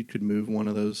mast. If you could move one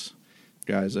of those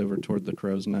guys over toward the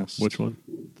crow's nest. Which one?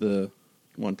 The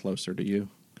one closer to you.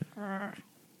 I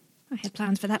had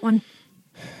plans for that one.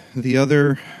 The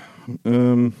other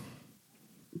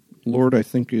Lord, I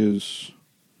think, is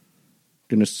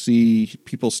going to see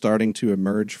people starting to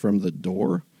emerge from the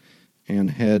door and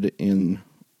head in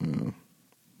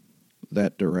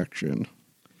that direction.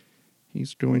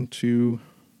 He's going to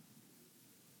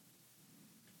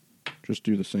just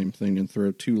do the same thing and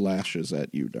throw 2 lashes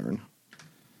at you, Dern.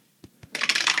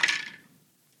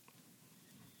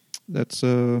 That's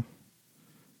a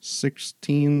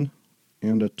 16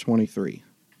 and a 23.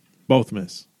 Both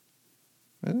miss.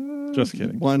 Just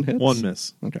kidding. One hits? One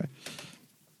miss. Okay.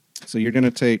 So you're going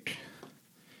to take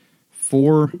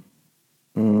 4,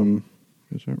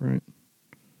 is that right?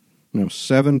 No,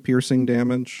 7 piercing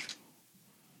damage.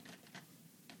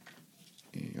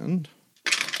 And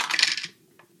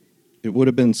it would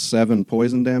have been 7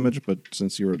 poison damage, but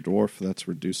since you're a dwarf, that's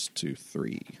reduced to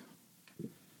 3.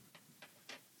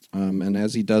 And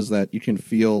as he does that, you can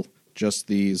feel just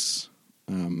these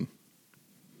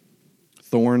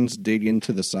thorns dig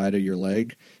into the side of your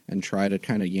leg and try to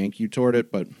kind of yank you toward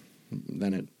it, but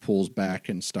then it pulls back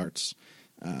and starts...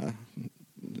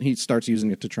 he starts using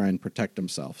it to try and protect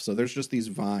himself. So there's just these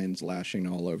vines lashing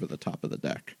all over the top of the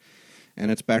deck.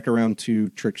 And it's back around to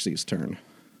Trixie's turn.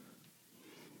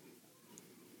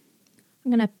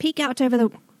 I'm going to peek out over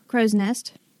the crow's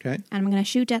nest, Okay. and I'm going to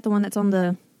shoot at the one that's on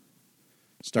the...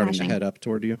 Starting Flashing. to head up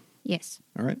toward you. Yes.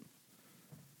 All right.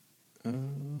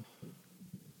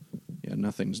 Yeah,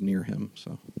 nothing's near him,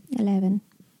 so... 11.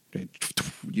 Okay.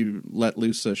 You let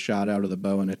loose a shot out of the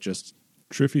bow, and it just...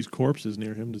 Triffy's corpse is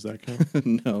near him. Does that count?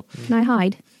 No. Can I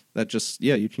hide? That just...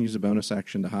 Yeah, you can use a bonus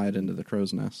action to hide into the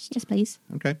crow's nest. Yes, please.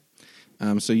 Okay.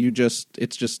 So you just... It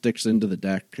just sticks into the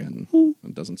deck, and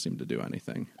it doesn't seem to do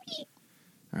anything.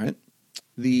 All right.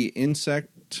 The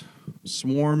insect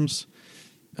swarms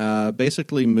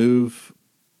basically move...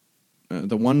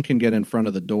 the one can get in front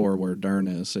of the door where Dern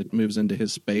is. It moves into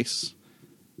his space,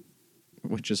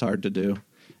 which is hard to do,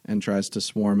 and tries to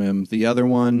swarm him. The other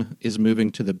one is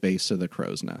moving to the base of the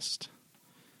crow's nest.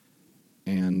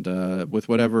 And with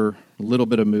whatever little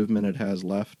bit of movement it has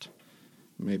left,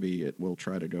 maybe it will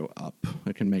try to go up.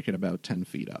 It can make it about 10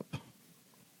 feet up.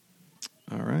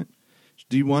 All right.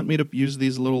 Do you want me to use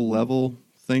these little level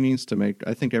thingies to make...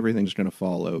 I think everything's going to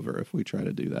fall over if we try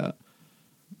to do that.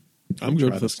 I'm Try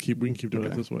good with this. this. We can keep doing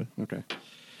Okay. it this way. Okay.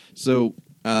 So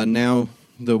now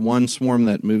the one swarm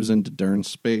that moves into Dern's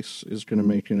space is going to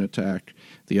make an attack.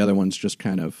 The other one's just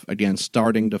kind of, again,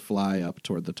 starting to fly up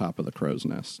toward the top of the crow's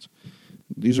nest.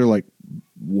 These are like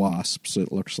wasps,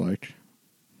 it looks like.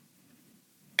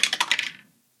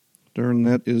 Dern,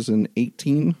 that is an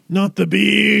 18. Not the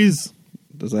bees!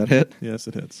 Does that hit? Yes,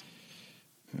 it hits.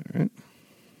 All right.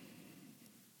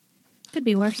 Could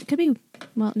be worse. It could be...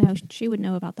 Well, no, she would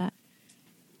know about that.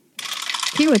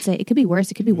 Kira would say it could be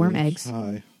worse. It could be worm eggs.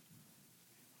 High.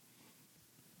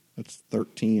 That's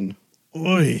 13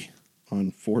 Oi!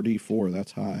 on 44.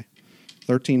 That's high.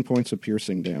 13 points of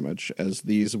piercing damage as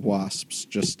these wasps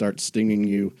just start stinging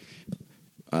you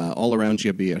all around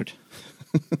your beard.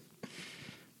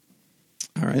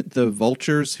 All right, the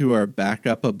vultures who are back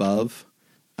up above,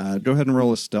 go ahead and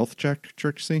roll a stealth check,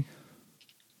 Trixie.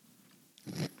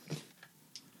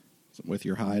 With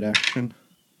your hide action.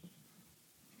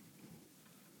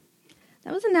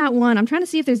 That was a nat 1. I'm trying to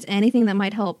see if there's anything that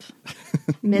might help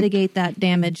mitigate that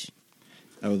damage.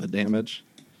 Oh, the damage.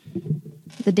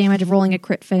 The damage of rolling a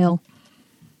crit fail.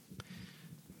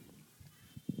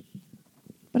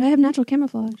 But I have natural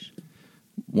camouflage.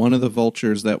 One of the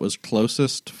vultures that was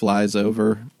closest flies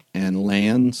over and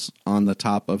lands on the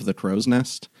top of the crow's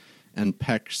nest and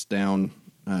pecks down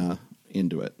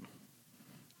into it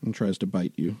and tries to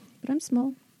bite you. But I'm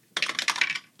small.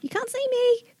 You can't see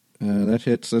me. That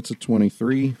hits. That's a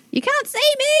 23. You can't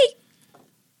see me.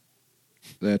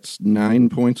 That's 9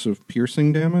 points of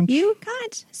piercing damage. You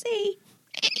can't see.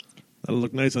 That'll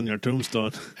look nice on your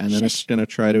tombstone. And then it's going to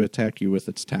try to attack you with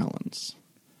its talons.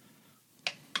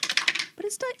 But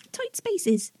it's tight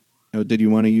spaces. Oh, did you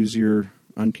want to use your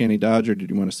uncanny dodge, or did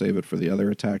you want to save it for the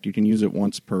other attack? You can use it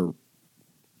once per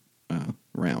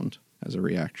round as a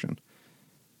reaction.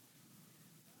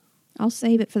 I'll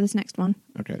save it for this next one.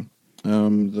 Okay.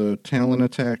 The talon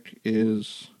attack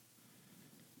is...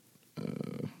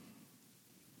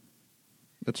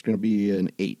 that's going to be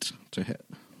an 8 to hit.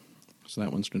 So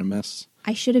that one's going to miss.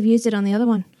 I should have used it on the other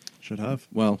one. Should have.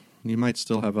 Well, you might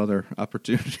still have other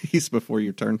opportunities before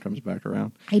your turn comes back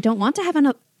around. I don't want to have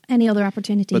any other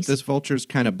opportunities. But this vulture's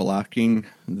kind of blocking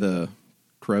the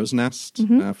crow's nest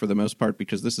for the most part,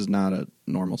 because this is not a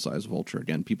normal-sized vulture.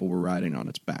 Again, people were riding on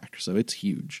its back, so it's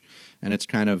huge. And it's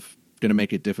kind of going to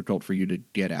make it difficult for you to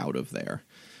get out of there.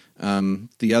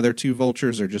 The other two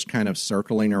vultures are just kind of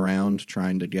circling around,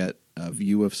 trying to get a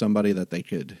view of somebody that they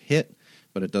could hit,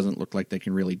 but it doesn't look like they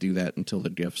can really do that until the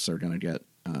gifts are going to get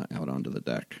out onto the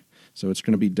deck. So it's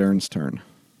going to be Dern's turn.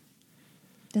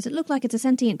 Does it look like it's a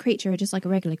sentient creature or just like a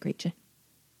regular creature?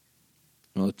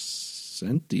 Well, it's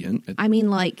sentient. I mean,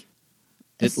 like,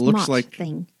 a It looks smart like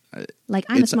thing. Like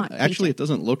I'm a smart Actually, creature. it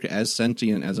doesn't look as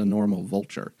sentient as a normal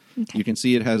vulture. Okay. You can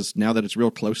see it has, now that it's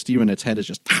real close to you, and its head is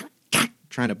just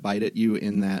trying to bite at you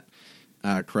in that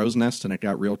crow's nest, and it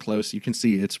got real close. You can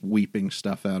see it's weeping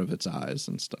stuff out of its eyes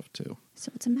and stuff, too.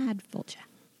 So it's a mad vulture.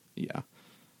 Yeah.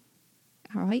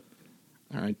 All right.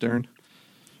 All right, Dern.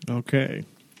 Okay.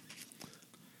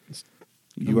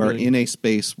 You are in a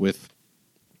space with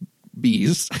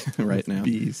bees right now.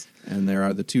 Bees. And there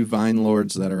are the two vine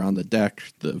lords that are on the deck,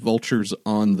 the vultures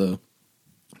on the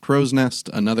crow's nest.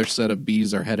 Another set of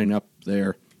bees are heading up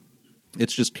there.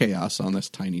 It's just chaos on this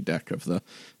tiny deck of the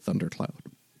Thundercloud.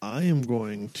 I am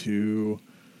going to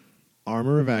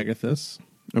Armor of Agathis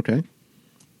Okay.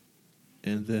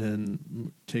 and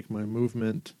then take my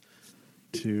movement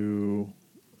to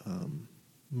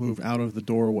move out of the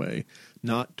doorway.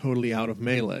 Not totally out of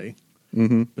melee,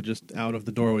 but just out of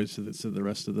the doorway so that the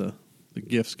rest of the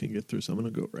gifts can get through. So I'm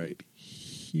going to go right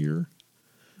here.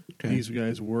 Okay. These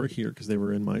guys were here because they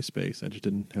were in my space. I just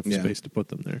didn't have Yeah. space to put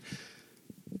them there.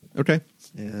 Okay.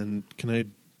 And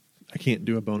I can't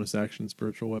do a bonus action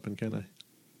spiritual weapon, can I?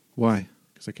 Why?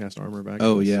 Because I cast Armor of Agathis.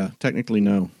 Oh, yeah. Technically,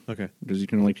 no. Okay. Because you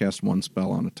can only cast one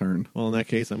spell on a turn. Well, in that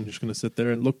case, I'm just going to sit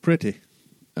there and look pretty.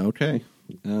 Okay.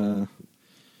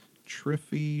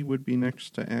 Triffy would be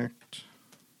next to act.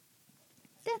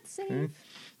 That's safe. Okay.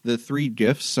 The three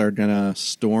gifts are going to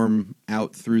storm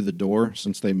out through the door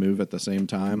since they move at the same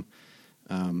time.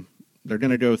 They're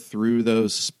going to go through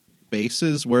those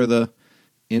spaces where the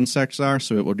insects are,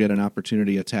 so it will get an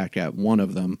opportunity attack at one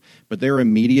of them. But they're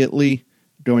immediately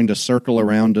going to circle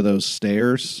around to those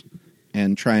stairs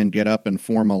and try and get up and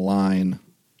form a line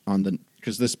on the...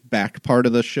 Because this back part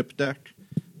of the ship deck,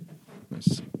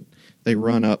 they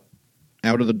run up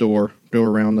out of the door, go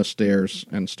around the stairs,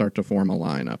 and start to form a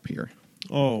line up here.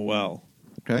 Oh, well.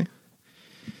 Okay?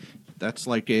 That's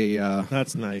like a...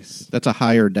 That's nice. That's a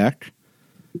higher deck.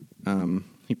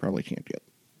 He probably can't get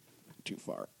too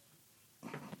far.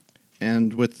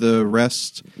 And with the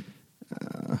rest,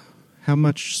 how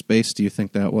much space do you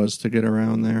think that was to get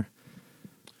around there?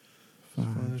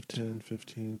 5, 10,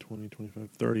 15, 20, 25,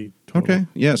 30 total. Okay,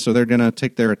 yeah, so they're going to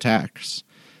take their attacks.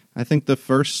 I think the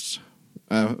first,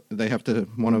 they have to,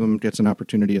 one of them gets an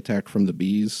opportunity attack from the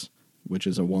bees, which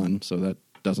is a 1, so that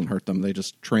doesn't hurt them. They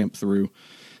just tramp through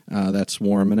that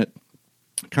swarm, and it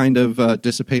kind of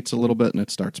dissipates a little bit, and it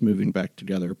starts moving back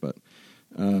together. But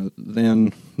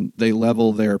then they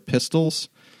level their pistols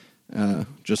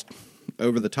just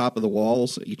over the top of the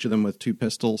walls, each of them with 2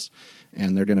 pistols,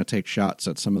 and they're going to take shots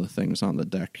at some of the things on the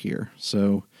deck here.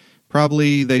 So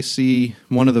probably they see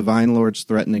one of the Vine Lords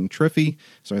threatening Triffy,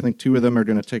 so I think 2 of them are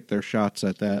going to take their shots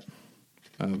at that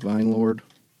Vine Lord.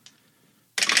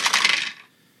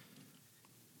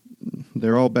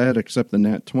 They're all bad except the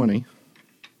nat 20.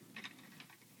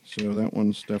 So that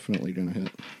one's definitely going to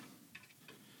hit.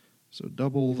 So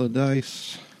double the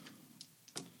dice.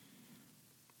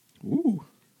 Ooh.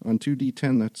 On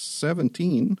 2d10, that's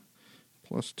 17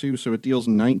 plus 2, so it deals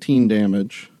 19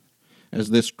 damage as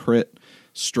this crit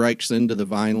strikes into the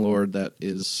Vine Lord that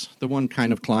is the one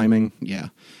kind of climbing,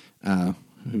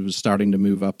 who was starting to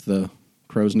move up the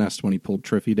crow's nest when he pulled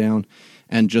Triffy down,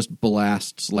 and just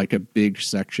blasts like a big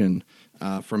section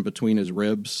from between his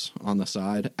ribs on the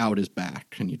side out his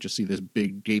back, and you just see this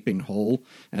big gaping hole,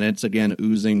 and it's again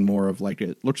oozing more of like,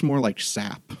 it looks more like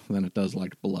sap than it does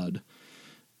like blood.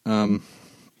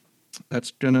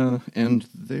 That's gonna end.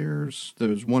 There's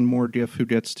one more Gif who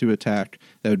gets to attack.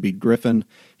 That would be Griffin.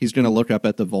 He's gonna look up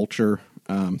at the vulture,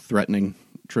 threatening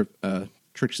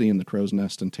Trixie in the crow's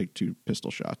nest, and take 2 pistol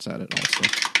shots at it also.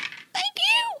 Thank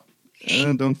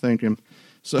you! Don't thank him.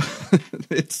 So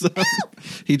it's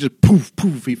he just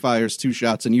poof, he fires 2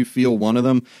 shots, and you feel one of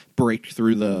them break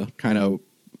through the kind of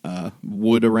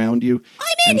wood around you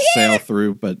and sail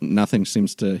through, but nothing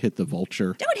seems to hit the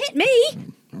vulture. Don't hit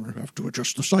me! I have to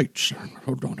adjust the sights.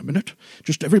 Hold on a minute.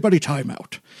 Just everybody time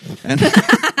out. And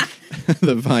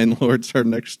the Vine Lords are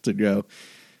next to go.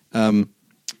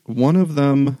 One of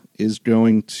them is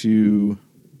going to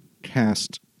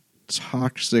cast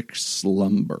Toxic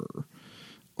Slumber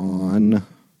on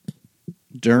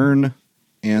Dern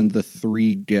and the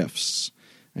 3 gifts.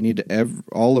 I need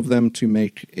all of them to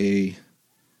make a...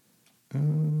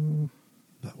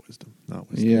 Not wisdom.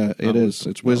 Yeah, it is.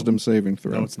 It's wisdom saving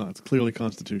throw. No, it's not. It's clearly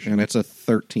Constitution. And it's a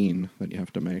 13 that you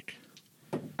have to make.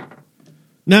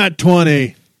 Not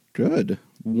 20. Good.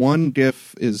 One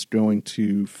Gif is going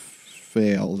to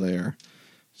fail there.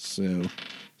 So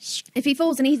If he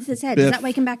falls and hits his head, Biff. does that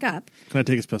wake him back up? Can I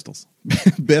take his pistols?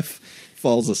 Biff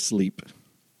falls asleep.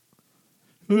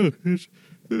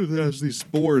 As these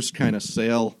spores kind of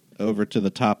sail over to the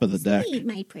top of the deck. Sleep,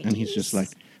 my pretties. And he's just like,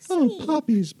 oh,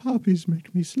 poppies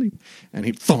make me sleep. And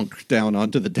he thunk down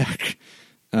onto the deck.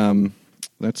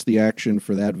 That's the action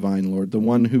for that Vine Lord. The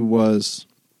one who was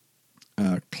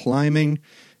climbing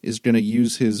is going to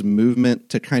use his movement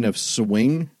to kind of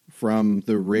swing from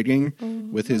the rigging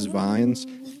with his vines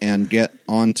and get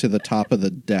onto the top of the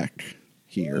deck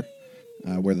here,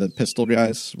 where the pistol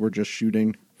guys were just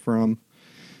shooting from.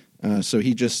 So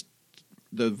he just,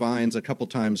 the vines a couple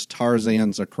times,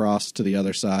 Tarzan's across to the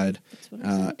other side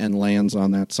and lands on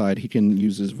that side. He can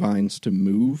use his vines to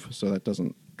move, so that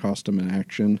doesn't cost him an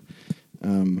action.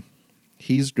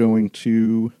 He's going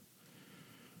to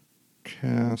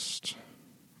cast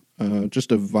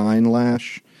just a Vine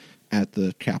Lash at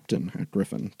the captain, at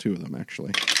Griffin. Two of them,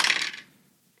 actually.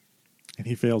 And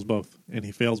he fails both.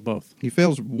 He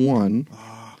fails one.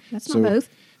 That's So not both.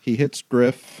 he hits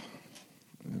Griff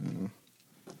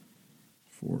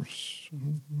for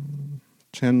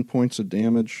 10 points of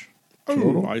damage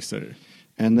total. Oh, I say.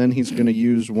 And then he's going to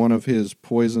use one of his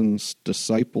Poison's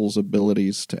Disciples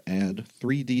abilities to add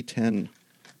 3d10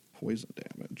 poison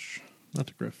damage. Not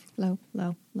to Griff. Low.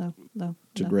 To low.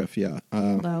 Griff, yeah.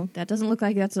 Low. That doesn't look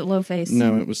like that's a low face.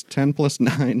 No, it was 10 plus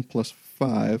 9 plus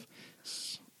 5.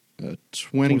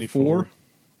 24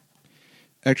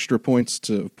 extra points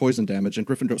to poison damage. And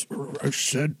Griffin goes, I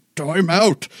said time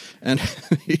out. And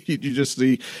you just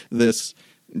see this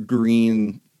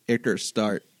green ichor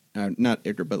start. Not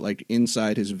ichor, but like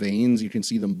inside his veins, you can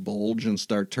see them bulge and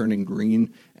start turning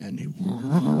green, and he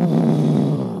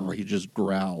just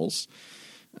growls.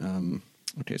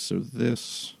 Okay, so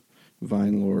this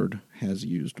Vine Lord has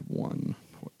used one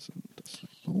poison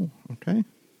disciple. Okay.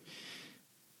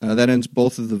 That ends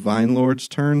both of the Vine Lord's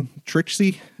turn.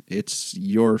 Trixie, it's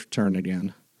your turn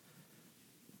again.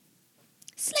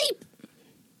 Sleep.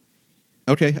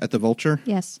 Okay, at the vulture.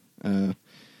 Yes.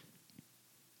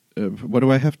 What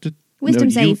do I have to... Wisdom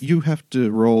no, save. You have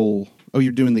to roll... Oh,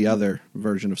 you're doing the other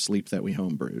version of sleep that we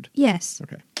homebrewed. Yes.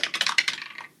 Okay.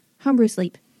 Homebrew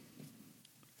sleep.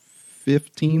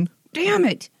 15 Damn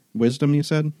it. wisdom, you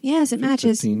said? Yes, it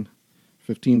matches.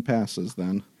 15 passes,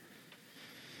 then.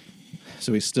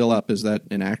 So he's still up. Is that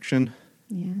an action?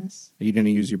 Yes. Are you going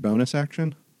to use your bonus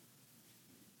action?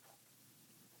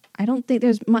 I don't think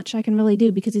there's much I can really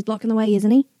do because he's blocking the way,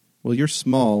 isn't he? Well, you're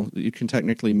small. You can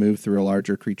technically move through a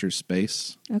larger creature's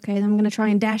space. Okay, then I'm going to try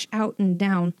and dash out and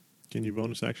down. Can you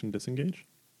bonus action disengage?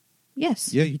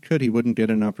 Yes. Yeah, you could. He wouldn't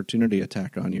get an opportunity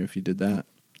attack on you if you did that.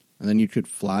 And then you could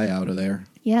fly out of there.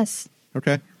 Yes.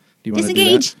 Okay. Do you want to do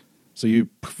Disengage. that? So you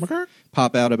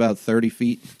pop out about 30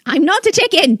 feet I'm not a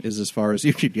chicken. is as far as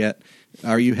you could get.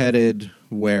 Are you headed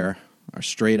where? Or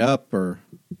straight up or...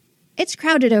 It's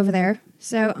crowded over there,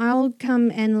 so I'll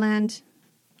come and land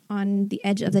on the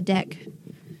edge of the deck.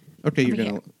 Okay, you're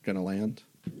Over gonna land.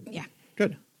 Yeah.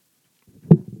 Good.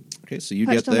 Okay, so you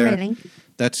Perched get on the there. railing.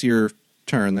 That's your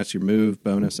turn. That's your move,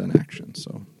 bonus, and action.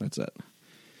 So that's it.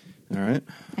 All right.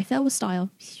 I fell with style.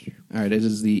 All right. It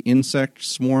is the insect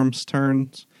swarm's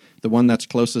turn. The one that's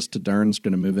closest to Dern's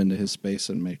going to move into his space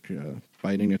and make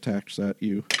biting attacks at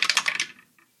you.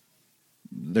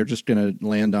 They're just going to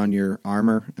land on your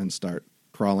armor and start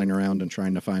crawling around and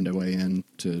trying to find a way in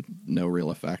to no real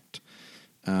effect.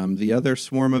 The other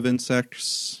swarm of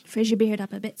insects, Frizz your beard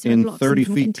up a bit so it in blocks 30 them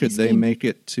from feet, into could your they skin. make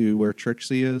it to where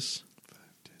Trixie is? 5,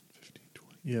 10, 15,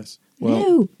 20. Yes. Well,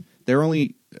 No. they're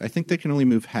only... I think they can only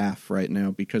move half right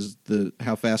now because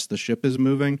how fast the ship is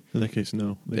moving. In that case,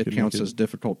 no. They It could counts make as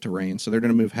difficult terrain. So they're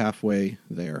going to move halfway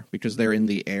there because they're in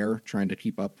the air trying to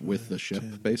keep up with the ship,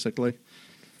 10. basically.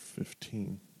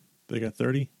 15. They got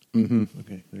 30? Mm-hmm.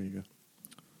 Okay, there you go.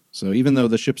 So even though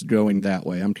the ship's going that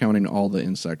way, I'm counting all the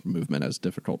insect movement as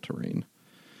difficult terrain.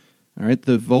 All right,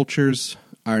 the vultures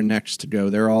are next to go.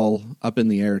 They're all up in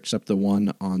the air except the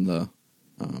one on the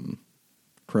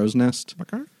crow's nest.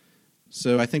 Okay.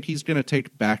 So I think he's going to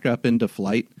take back up into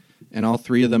flight, and all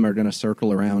three of them are going to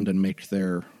circle around and make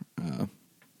their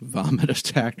vomit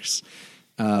attacks.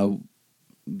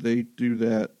 They do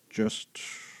that just,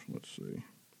 let's see,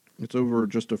 it's over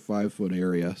just a 5-foot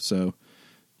area. So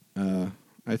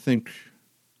I think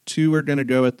 2 are going to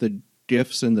go at the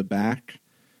gifts in the back,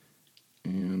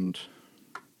 and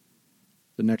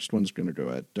the next one's going to go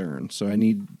at Dern. So I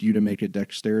need you to make a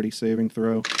dexterity saving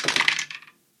throw.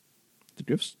 The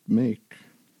gifts make...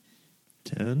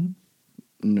 10?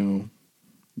 No.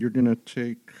 You're going to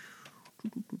take...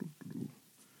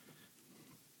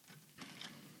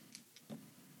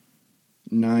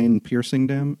 9 piercing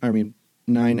damage.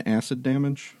 9 acid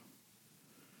damage.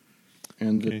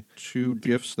 And Okay. the 2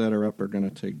 gifts that are up are going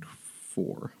to take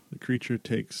 4. The creature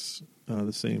takes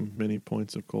the same many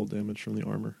points of cold damage from the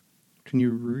armor. Can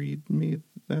you read me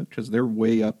that? Because they're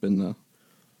way up in the...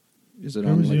 Is it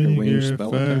on like a ranged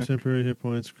spell 5 attack? temporary hit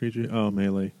points, creature. Oh,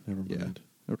 melee. Never Yeah. mind.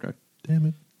 Okay. Damn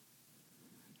it.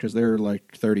 Because they're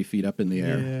like 30 feet up in the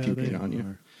air, Yeah, puking they on you.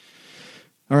 are.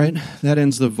 All right, that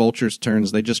ends the vultures'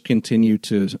 turns. They just continue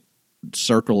to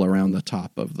circle around the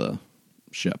top of the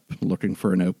ship, looking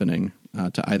for an opening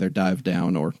to either dive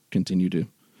down or continue to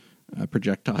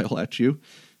projectile at you.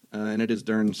 And it is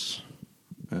Dern's.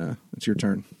 It's your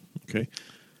turn. Okay.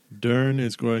 Dern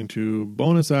is going to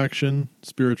bonus action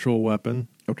spiritual weapon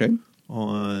Okay.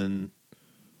 on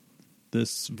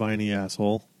this viney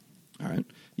asshole. All right.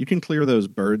 You can clear those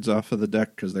birds off of the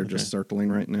deck because they're Okay. just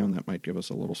circling right now, and that might give us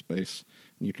a little space.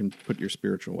 And you can put your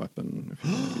spiritual weapon if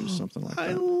you want to use something like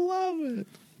I that. love it.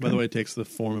 By the way, it takes the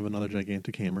form of another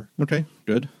gigantic hammer. Okay,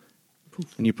 good.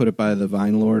 And you put it by the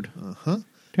Vine Lord. Uh-huh.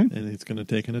 Okay. And it's going to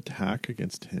take an attack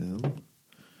against him.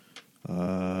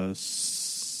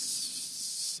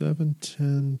 7,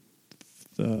 10,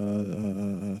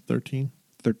 13.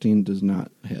 13 does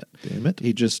not hit. Damn it.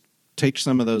 He just takes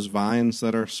some of those vines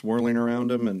that are swirling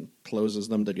around him and closes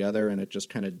them together, and it just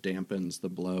kind of dampens the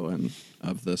blow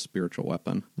of the spiritual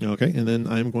weapon. Okay, and then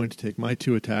I'm going to take my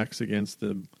 2 attacks against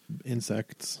the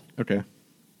insects. Okay,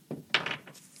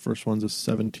 First one's a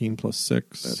 17 plus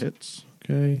 6. that hits.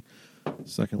 Okay.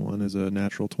 Second one is a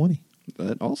natural 20.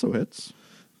 That also hits.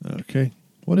 Okay.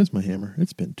 What is my hammer?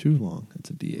 It's been too long. It's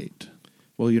a D8.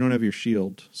 Well, you don't have your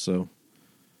shield, so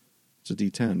it's a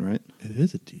D10, right? It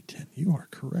is a D10. You are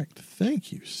correct.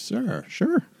 Thank you, sir.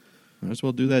 Sure. Might as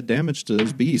well do that damage to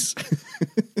those bees.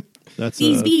 That's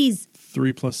Bees.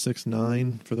 3 plus 6,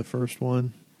 9 for the first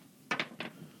one.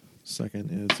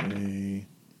 Second is a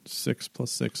 6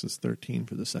 plus 6 is 13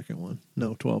 for the second one.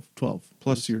 No, 12.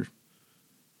 Plus your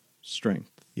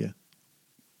strength. Yeah.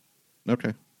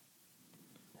 Okay.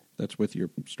 That's with your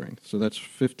strength. So that's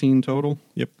 15 total?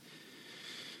 Yep.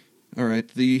 All right.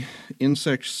 The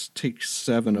insects take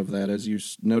 7 of that. As you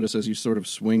notice, as you sort of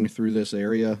swing through this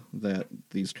area, that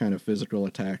these kind of physical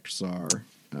attacks are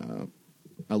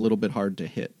a little bit hard to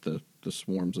hit the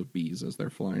swarms of bees as they're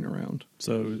flying around.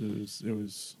 So it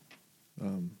was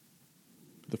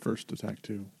the first attack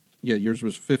too. Yeah, yours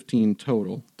was 15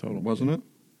 total. Wasn't it?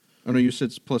 Oh, no, you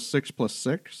said plus 6 plus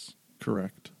 6?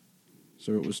 Correct.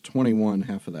 So it was 21.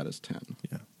 Half of that is 10.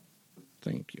 Yeah.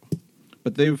 Thank you.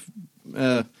 But they've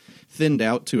thinned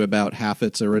out to about half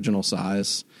its original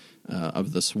size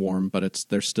of the swarm, but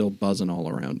they're still buzzing all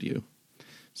around you.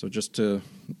 So just to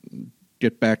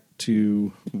get back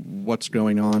to what's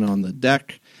going on the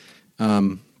deck,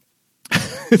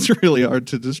 it's really hard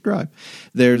to describe.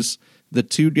 There's the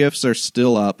 2 gifts are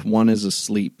still up. One is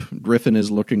asleep. Griffin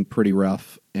is looking pretty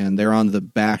rough, and they're on the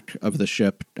back of the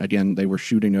ship. Again, they were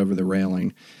shooting over the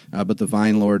railing, but the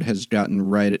Vine Lord has gotten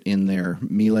right in their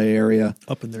melee area.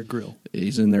 Up in their grill.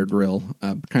 He's in their grill,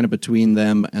 kind of between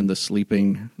them and the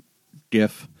sleeping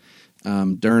Gif.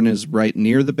 Dern is right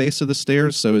near the base of the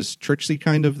stairs, so is Trixie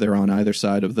kind of. They're on either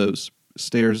side of those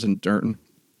stairs, and Dern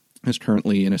is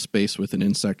currently in a space with an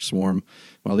insect swarm,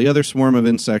 while the other swarm of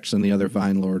insects and the other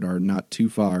Vine Lord are not too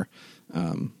far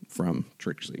from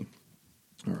Trixie.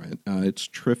 All right, it's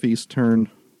Triffy's turn.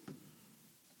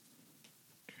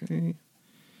 Okay.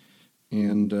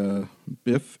 And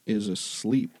Biff is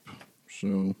asleep,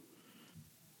 so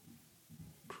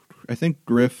I think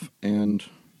Griffin and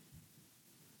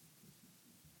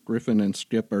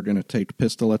Skip are going to take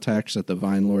pistol attacks at the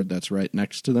Vine Lord that's right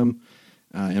next to them,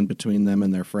 and between them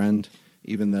and their friend,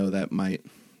 even though that might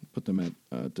put them at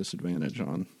disadvantage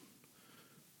on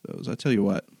those. I tell you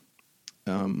what,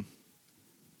 they're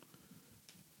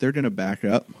going to back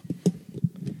up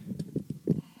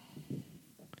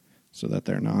so that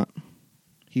they're not.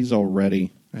 He's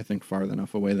already, I think, far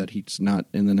enough away that he's not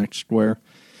in the next square.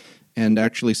 And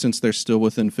actually, since they're still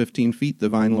within 15 feet, the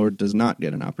Vine Lord does not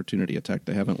get an opportunity attack.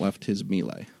 They haven't left his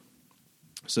melee.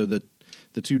 So the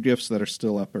 2 gifts that are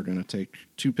still up are going to take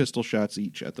 2 pistol shots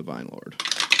each at the Vine Lord.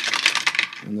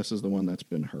 And this is the one that's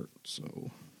been hurt.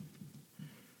 So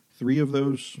 3 of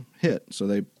those hit. So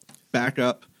they back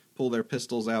up, pull their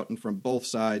pistols out, and from both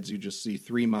sides you just see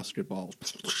 3 musket balls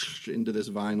into this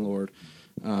Vine Lord.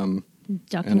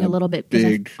 Ducking and a little bit because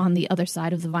I'm big- on the other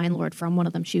side of the Vine Lord from one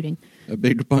of them shooting. A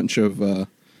big bunch of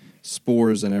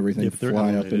spores and everything If they're fly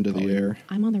up elevated, into the probably. air.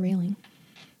 I'm on the railing.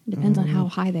 Depends on how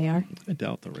high they are. I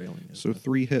doubt the railing is. So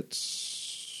 3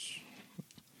 hits.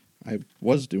 I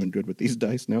was doing good with these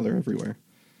dice. Now they're everywhere.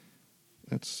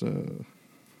 That's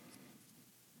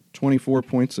 24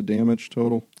 points of damage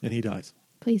total. And he dies.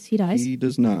 Please, he dies. He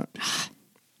does not.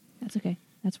 That's okay.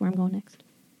 That's where I'm going next.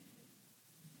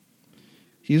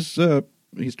 He's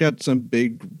He's got some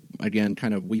big, again,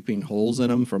 kind of weeping holes in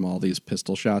him from all these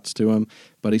pistol shots to him,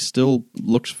 but he still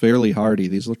looks fairly hardy.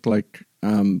 These look like,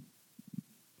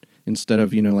 instead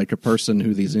of, like a person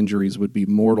who these injuries would be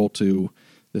mortal to,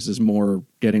 this is more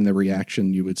getting the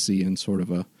reaction you would see in sort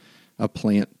of a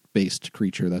plant-based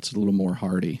creature that's a little more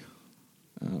hardy.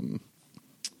 All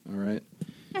right.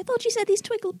 I thought you said these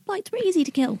twinkle blights were easy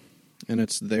to kill. And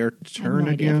it's their I have turn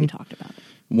no idea if again. we talked about it.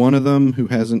 One of them who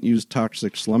hasn't used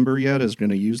Toxic Slumber yet is going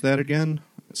to use that again.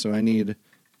 So I need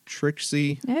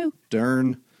Trixie, No.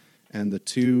 Dern, and the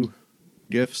 2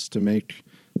 gifts to make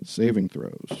saving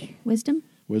throws. Wisdom?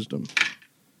 Wisdom.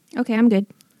 Okay, I'm good.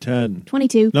 10.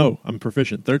 22. No, I'm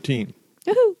proficient. 13.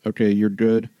 Woohoo! Okay, you're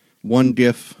good. 1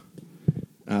 gif.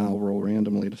 I'll roll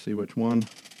randomly to see which one.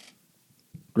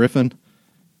 Griffin.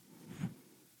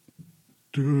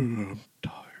 I'm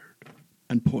tired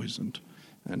and poisoned.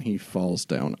 And he falls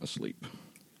down asleep.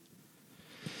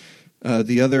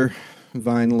 The other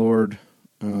Vine Lord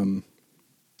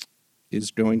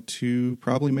is going to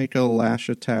probably make a lash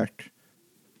attack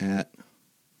at...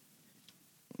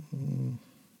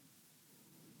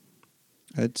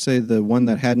 I'd say the one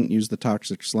that hadn't used the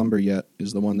Toxic Slumber yet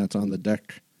is the one that's on the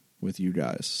deck with you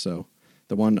guys. So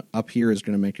the one up here is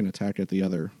going to make an attack at the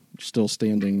other still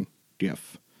standing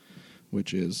GIF,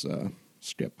 which is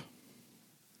Skip.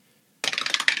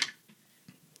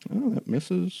 Oh, that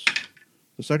misses.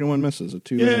 The second one misses. A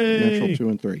 2, and a natural 2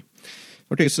 and 3.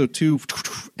 Okay, so 2,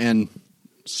 and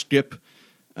Skip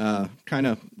kind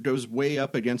of goes way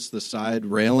up against the side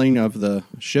railing of the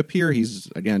ship here. He's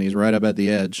right up at the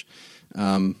edge.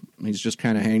 He's just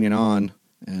kind of hanging on,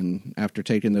 and after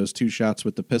taking those 2 shots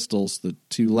with the pistols, the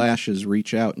 2 lashes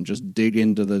reach out and just dig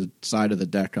into the side of the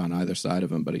deck on either side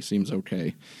of him, but he seems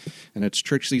okay. And it's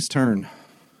Trixie's turn.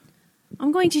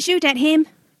 I'm going to shoot at him.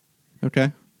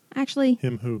 Okay. Actually,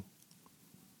 Him who?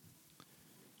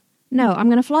 no, I'm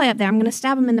going to fly up there. I'm going to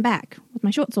stab him in the back with my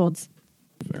short swords.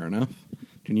 Fair enough.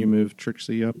 Can you move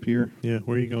Trixie up here? Yeah,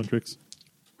 where are you going, Trix?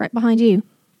 Right behind you,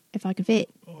 if I can fit.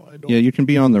 Oh, I don't. Yeah, you can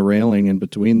be on the railing in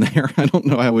between there. I don't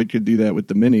know how we could do that with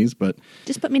the minis, but...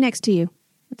 Just put me next to you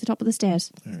at the top of the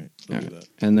stairs. All right, All I'll do right.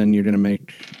 that. And then you're going to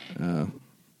make...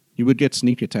 you would get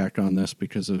sneak attack on this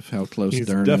because of how close He's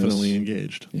Dern definitely is.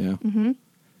 engaged. Yeah. Mm-hmm.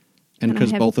 And And I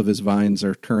because have- both of his vines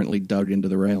are currently dug into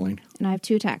the railing. And I have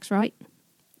 2 attacks, right?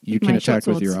 You With can my short attack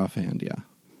with swords. your offhand, yeah.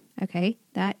 Okay,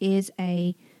 that is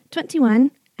a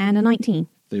 21 and a 19.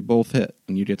 They both hit,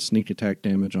 and you get sneak attack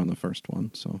damage on the first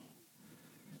one, so...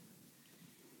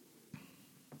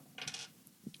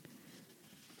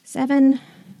 7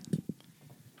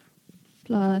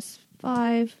 plus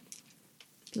 5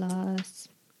 plus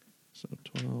So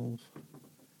 12...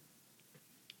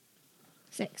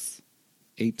 6.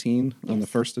 18 on the Yes.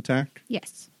 first attack.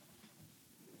 Yes.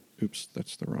 Oops,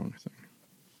 that's the wrong thing.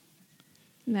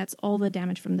 And that's all the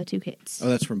damage from the 2 hits. Oh,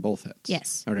 that's from both hits.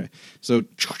 Yes. Okay. So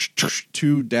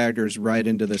 2 daggers right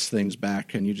into this thing's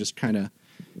back, and you just kind of...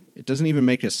 It doesn't even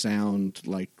make a sound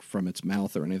like from its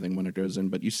mouth or anything when it goes in,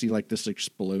 but you see like this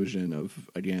explosion of,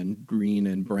 again, green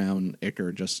and brown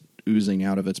ichor just oozing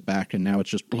out of its back, and now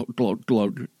it's just glug, glug,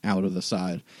 glug out of the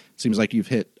side. It seems like you've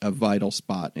hit a vital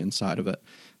spot inside of it,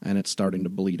 and it's starting to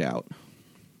bleed out.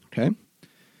 Okay?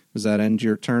 Does that end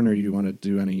your turn, or do you want to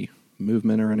do any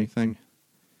movement or anything?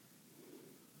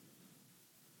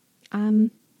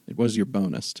 It was your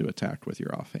bonus to attack with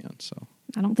your offhand, so...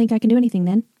 I don't think I can do anything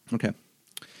then. Okay.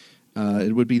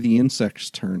 It would be the insect's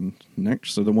turn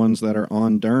next, so the ones that are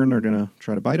on Dern are going to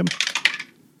try to bite him.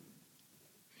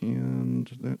 And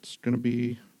that's going to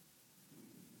be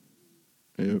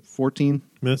 14.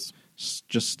 Miss?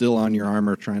 Just still on your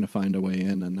armor, trying to find a way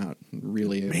in and not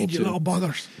really able Made you to. little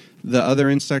buggers. The other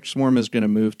insect swarm is going to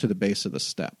move to the base of the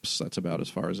steps. That's about as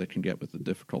far as it can get with the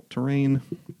difficult terrain.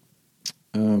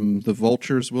 The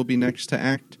vultures will be next to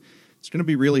act. It's going to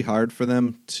be really hard for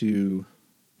them to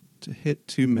hit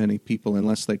too many people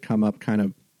unless they come up kind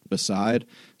of beside.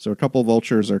 So a couple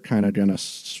vultures are kind of going to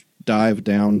dive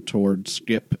down towards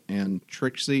Skip and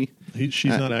Trixie. She's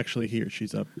not actually here.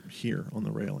 She's up here on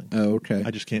the railing. Oh, okay.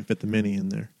 I just can't fit the mini in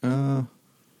there. All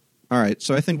right,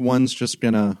 so I think one's just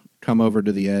going to come over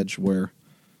to the edge where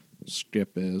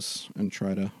Skip is and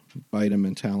try to bite him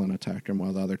and talon attack him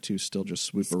while the other 2 still just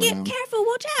swoop Skip, around careful,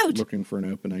 watch out! looking for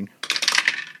an opening.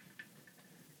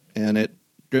 And it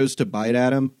goes to bite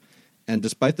at him, and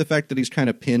despite the fact that he's kind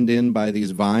of pinned in by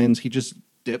these vines, he just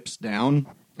dips down,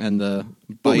 and the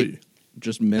bite Boy.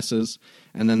 just misses.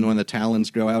 And then when the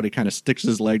talons go out, he kind of sticks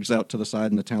his legs out to the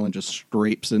side, and the talon just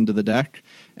scrapes into the deck.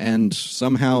 And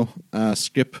somehow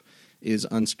Skip is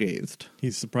unscathed.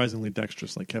 He's surprisingly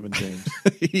dexterous, like Kevin James.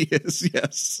 He is,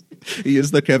 yes. He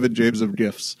is the Kevin James of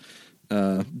gifts.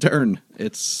 Dern,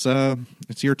 it's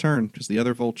your turn, because the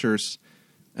other vultures,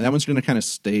 and that one's going to kind of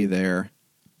stay there.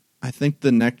 I think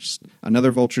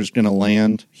another vulture is going to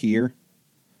land here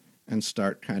and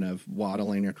start kind of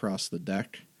waddling across the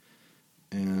deck.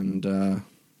 And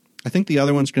I think the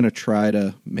other one's going to try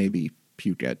to maybe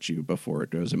puke at you before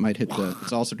it goes. It might hit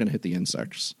it's also going to hit the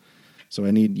insects. So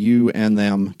I need you and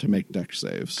them to make dex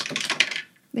saves.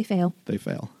 They fail. They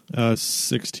fail.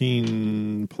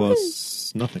 16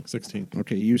 plus nothing. 16.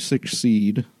 Okay, you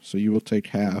succeed, so you will take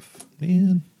half.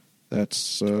 Man,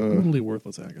 That's totally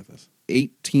worthless, Agathis.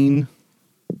 18.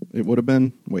 It would have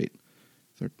been,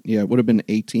 it would have been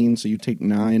 18, so you take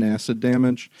 9 acid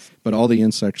damage, but all the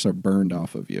insects are burned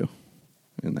off of you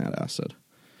in that acid.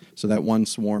 So that one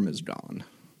swarm is gone.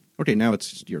 Okay, now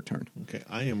it's your turn. Okay,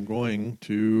 I am going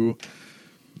to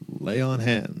lay on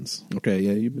hands. Okay,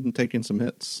 yeah, you've been taking some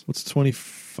hits. What's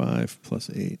 25 plus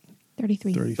 8?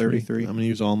 33. 33. I'm going to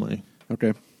use all my.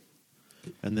 Okay.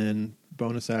 And then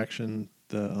bonus action,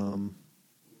 the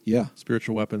Yeah.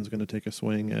 spiritual weapon's going to take a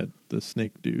swing at the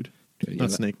snake dude. Okay, yeah,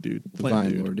 Not snake dude. The Plant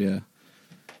Vine dude. Lord, yeah.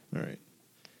 All right.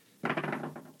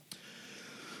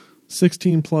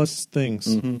 16 plus things.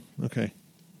 Mm-hmm. Okay.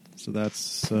 So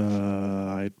that's,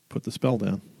 I put the spell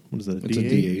down. What is that, a It's D8?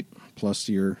 a D8 plus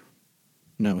your...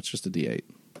 No, it's just a D8.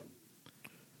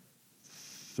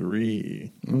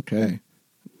 3. Okay.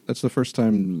 That's the first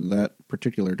time that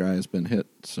particular guy has been hit,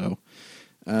 so...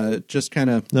 just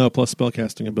kind of... No, plus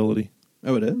spellcasting ability.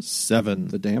 Oh, it is? 7.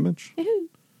 The damage? Yahoo.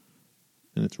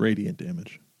 And it's radiant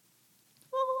damage.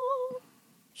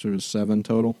 So it was 7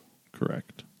 total?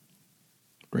 Correct.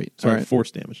 Great. Sorry, All right.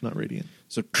 force damage, not radiant.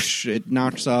 So it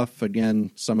knocks off,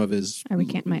 again, some of his... I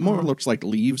recant my more awe. looks like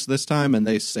leaves this time, and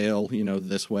they sail,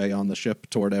 this way on the ship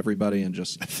toward everybody and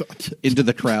just into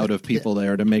the crowd of people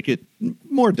there to make it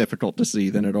more difficult to see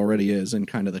than it already is, in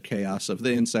kind of the chaos of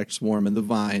the insect swarm and the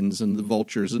vines and the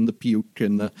vultures and the puke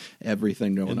and the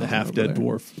everything going on. And the over half-dead there.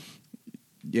 dwarf.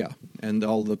 Yeah, and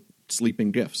all the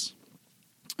sleeping gifts.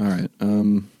 All right.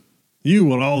 You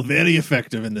were all very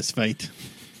effective in this fight.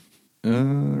 All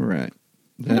right.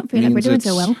 I don't feel like we're means doing so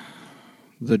it's well.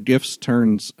 The gifts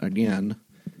turns again.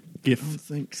 GIF,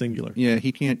 think- singular. Yeah,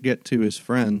 he can't get to his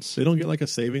friends. They don't get like a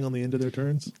saving on the end of their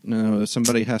turns? No,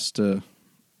 somebody has to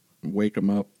wake them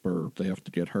up, or they have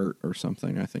to get hurt or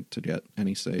something, I think, to get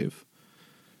any save.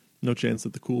 No chance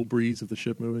that the cool breeze of the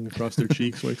ship moving across their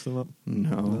cheeks wakes them up?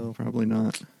 No, probably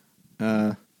not.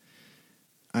 I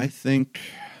think...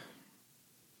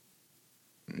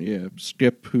 Yeah,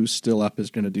 Skip, who's still up, is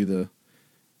going to do the...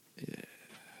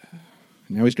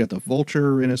 Now he's got the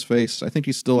vulture in his face. I think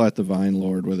he's still at the Vine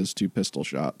Lord with his 2 pistol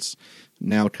shots.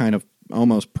 Now kind of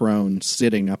almost prone,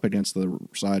 sitting up against the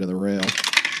side of the rail.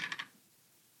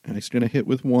 And he's going to hit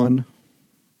with 1.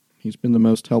 He's been the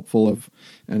most helpful of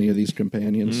any of these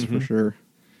companions, for sure.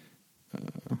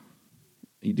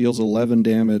 He deals 11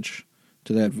 damage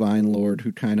to that Vine Lord,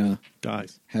 who kind of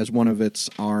Dies. has one of its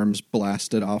arms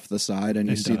blasted off the side, and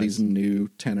you And see dies. these new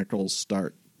tentacles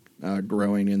start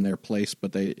growing in their place,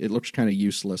 but it looks kind of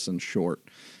useless and short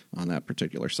on that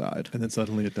particular side. And then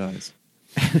suddenly it dies.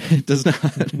 It does not.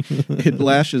 It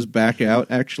lashes back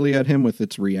out, actually, at him with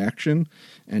its reaction,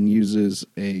 and uses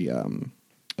a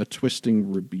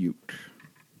twisting rebuke.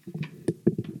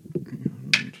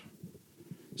 And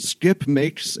Skip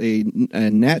makes a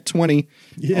nat 20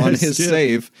 Yes, on his Skip.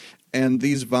 save, and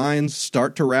these vines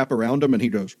start to wrap around him, and he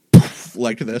goes poof,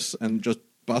 like this and just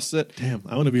busts it. Damn,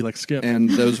 I want to be like Skip. And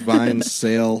those vines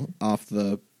sail off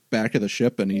the back of the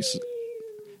ship, and he's...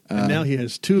 And now he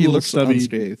has 2 he little looks stubby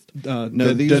unscathed.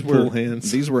 no, these Deadpool were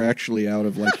hands. These were actually out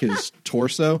of like his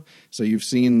torso. So you've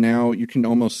seen now you can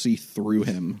almost see through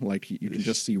him, like you can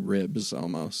just see ribs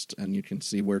almost, and you can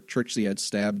see where Trixie had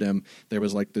stabbed him. There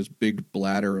was like this big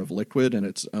bladder of liquid, and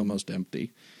it's almost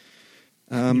empty.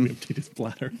 You emptied his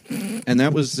bladder. And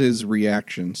that was his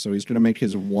reaction. So he's going to make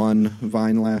his 1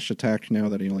 Vine Lash attack now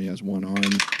that he only has 1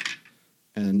 arm,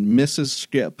 and misses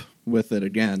Skip with it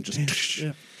again. Just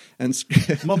Skip. and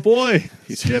Skip. My boy.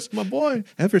 He Skip, says, my boy.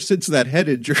 Ever since that head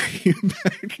injury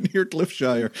back near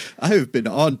Cliffshire, I have been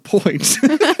on point.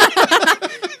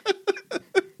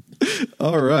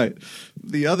 All right.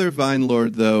 The other Vine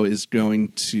Lord, though, is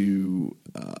going to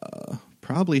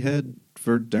probably head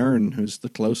for Dern, who's the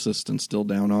closest and still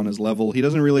down on his level. He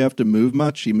doesn't really have to move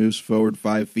much. He moves forward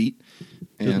 5 feet.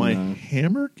 Does And, my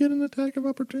hammer get an attack of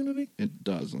opportunity? it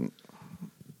doesn't.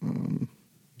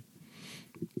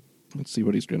 Let's see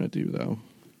what he's going to do, though.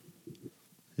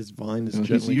 His vine is No, he's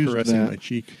gently used caressing that. my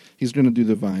cheek. He's going to do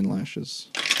the Vine Lashes.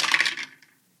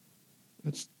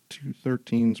 That's 2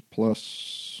 13s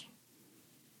plus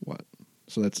what?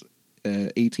 So that's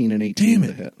 18 and 18 Damn to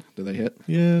it. hit. Do they hit?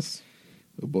 Yes.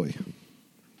 Oh boy.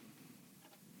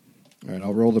 All right,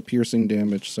 I'll roll the piercing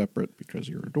damage separate because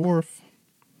you're a dwarf.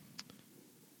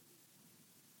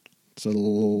 It's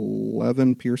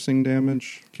 11 piercing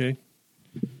damage, Okay.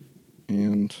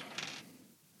 and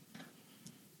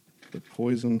the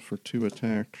poison for 2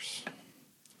 attacks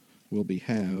will be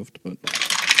halved, but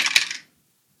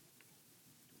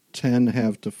 10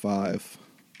 halved to 5.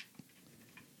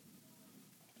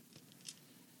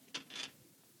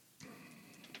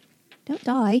 Don't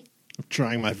die. I'm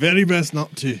trying my very best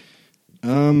not to.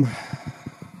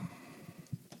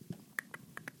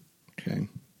 Okay.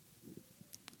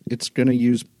 It's going to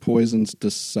use Poison's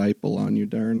Disciple on you,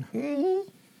 Darn.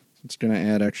 It's going to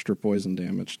add extra poison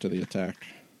damage to the attack.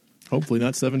 Hopefully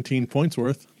not 17 points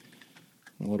worth.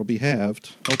 Well, it'll be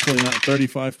halved. Hopefully not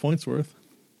 35 points worth.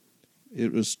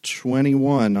 It was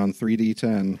 21 on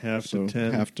 3d10. Half to so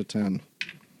 10. Half to 10.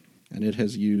 And it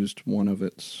has used one of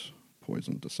its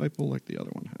Poison Disciple like the other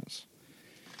one has.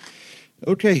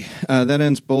 Okay, that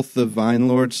ends both the Vine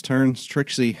Lord's turns.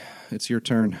 Trixie, it's your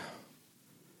turn.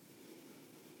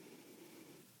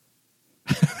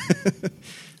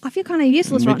 I feel kind of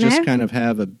useless we right now. just kind of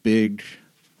have a big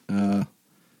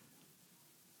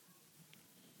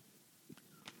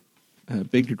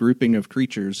grouping of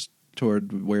creatures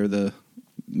toward where the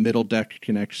middle deck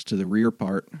connects to the rear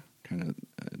part, kind of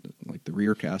like the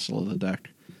rear castle of the deck.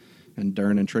 And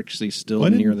Dern and Trixie still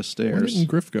near the Why stairs. didn't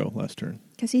Griff go last turn?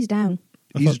 Because he's down.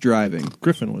 He's thought- driving.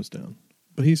 Griffin was down.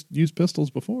 But he's used pistols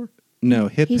before. No,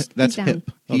 Hip. He's That's down.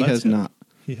 Hip. Oh, He that's has him. not.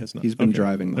 He has not. He's been Okay.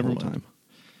 driving the Never whole mind. time.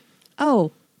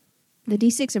 Oh, the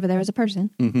D6 over there is a person.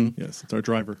 Hmm. Yes, it's our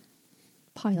driver.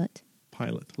 Pilot.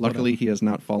 Pilot. Luckily, Whatever. he has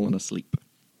not fallen asleep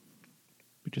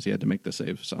because he had to make the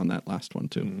saves on that last one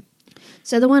too. Mm.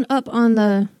 So the one up on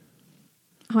the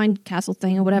hind castle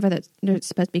thing or whatever that's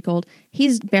supposed to be called,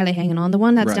 he's barely hanging on. The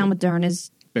one that's Right. down with Dern is.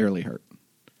 Barely hurt.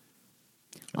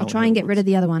 I'll try and get rid of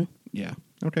the other one. Yeah.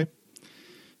 Okay.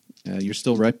 You're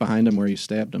still right behind him where you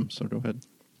stabbed him, so go ahead.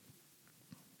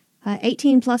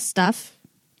 18 plus stuff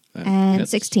That and hits.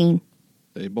 16.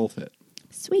 They both hit.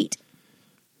 Sweet.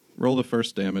 Roll the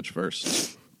first damage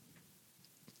first.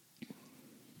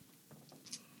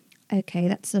 Okay,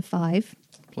 that's a 5.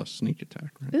 Plus sneak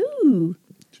attack, right? Ooh,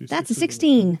 Two that's a sixes.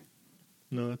 16.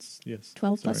 No, that's, yes.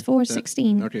 12 plus Sorry. 4, That-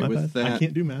 16. Okay, My with bad. that, I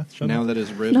can't do math. Shut now up. that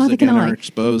his ribs Neither can again I. are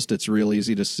exposed, it's real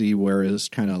easy to see where his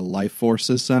kind of life force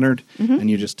is centered. Mm-hmm. And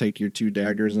you just take your 2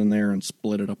 daggers in there and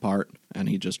split it apart, and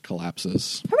he just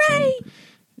collapses. Hooray!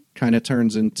 Kind of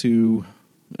turns into,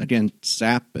 again,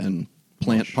 sap and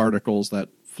plant particles that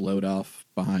float off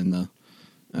behind the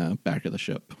back of the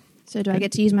ship. So do I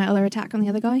get to use my other attack on the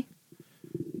other guy?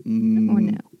 Or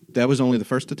no? That was only the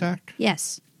first attack?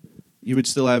 Yes. You would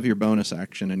still have your bonus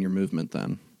action and your movement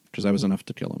then, because that was enough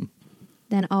to kill him.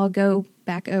 Then I'll go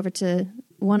back over to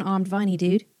one-armed viney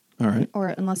dude. All right. Or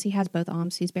unless he has both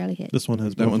arms, he's barely hit. This one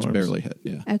has That both one's arms. barely hit,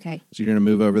 yeah. Okay. So you're going to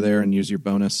move over there and use your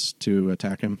bonus to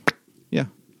attack him? Yeah,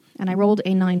 And I rolled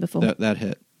a 9 before. that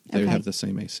hit. They Okay. have the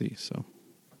same AC, so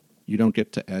you don't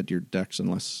get to add your dex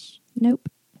unless... Nope.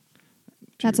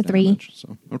 to That's your a 3. damage,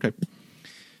 so, okay.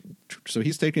 So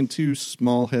he's taken 2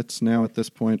 small hits now at this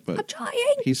point, but I'm trying!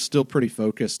 he's still pretty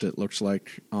focused, it looks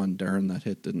like, on Dern. That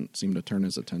hit didn't seem to turn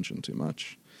his attention too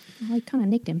much. Well, I kind of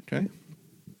nicked him. Okay.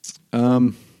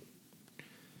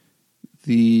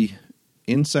 The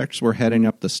insects were heading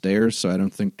up the stairs, so I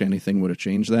don't think anything would have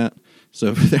changed that.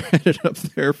 So they're headed up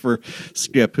there for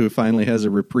Skip, who finally has a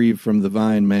reprieve from the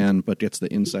Vine Man, but gets the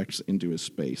insects into his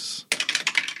space.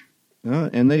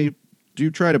 And they do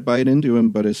try to bite into him,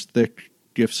 but his thick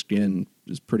gift skin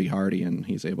is pretty hardy, and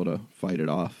he's able to fight it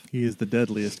off. He is the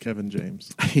deadliest Kevin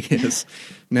James. He is.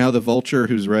 Now the vulture,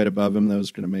 who's right above him, though,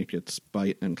 is going to make its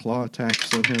bite and claw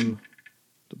attacks at him.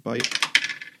 To bite.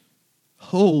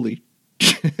 Holy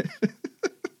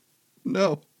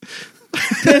no.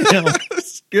 Damn.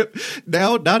 Skip.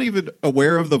 Now, not even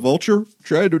aware of the vulture,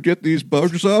 trying to get these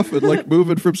bugs off and like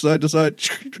moving from side to side.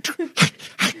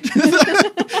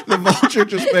 The vulture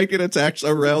just making attacks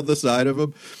around the side of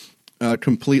him,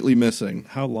 completely missing.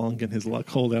 How long can his luck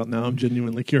hold out now? I'm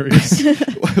genuinely curious.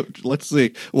 Let's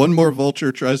see. One more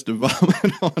vulture tries to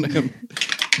vomit on him.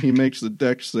 He makes the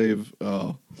dex save.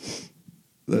 Oh.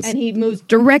 And he moves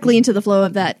directly into the flow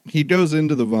of that. He goes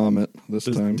into the vomit this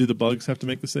time. Do the bugs have to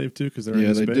make the save too? Because they're Yeah,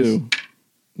 in they space? do.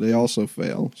 They also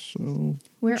fail. So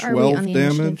Where are 12 we on the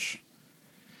damage.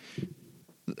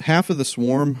 Half of the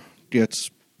swarm gets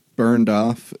burned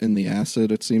off in the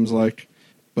acid, it seems like.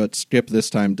 But Skip this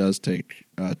time does take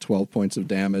 12 points of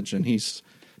damage, and he's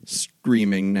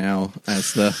screaming now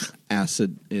as the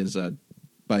acid is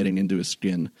biting into his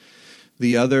skin.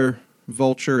 The other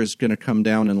vulture is going to come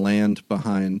down and land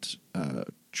behind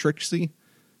Trixie,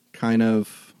 kind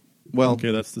of, well...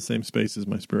 Okay, that's the same space as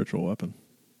my spiritual weapon.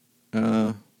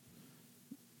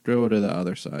 Go to the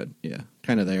other side, yeah.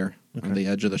 Kind of there, on the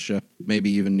edge of the ship, maybe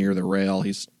even near the rail.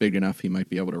 He's big enough he might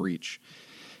be able to reach.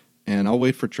 And I'll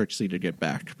wait for Trixie to get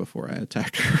back before I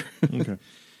attack her. Okay.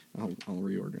 I'll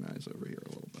reorganize over here a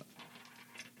little bit.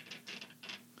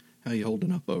 How you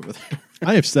holding up over there?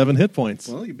 I have 7 hit points.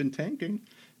 Well, you've been tanking.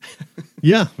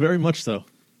 Yeah, very much so.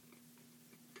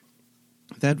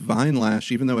 That Vine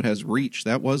Lash, even though it has reach,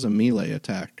 that was a melee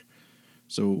attack.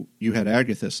 So you had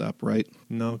Agathis up, right?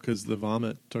 No, because the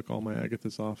vomit took all my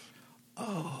Agathis off.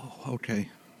 Oh, okay.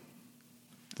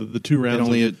 The 2 rounds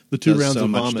only of, the 2 does rounds so of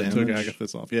much vomit took damage?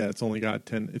 Agathis off. Yeah, it's only got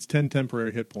 10. It's 10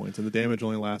 temporary hit points, and the damage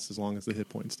only lasts as long as the hit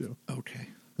points do. Okay.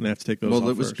 And I have to take those Well, off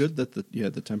it was first. good that you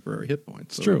had the temporary hit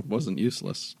points. So It's true. It wasn't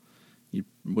useless. You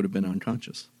would have been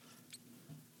unconscious.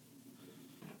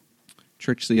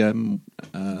 Trixie,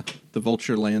 the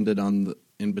vulture landed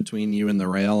in between you and the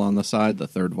rail on the side, the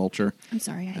third vulture. I'm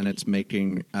sorry. And it's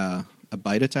making a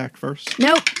bite attack first.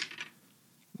 Nope.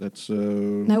 That's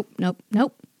Nope.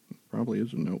 probably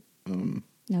is a nope.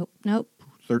 Nope.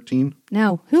 13.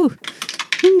 No. Who?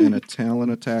 And a talon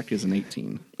attack is an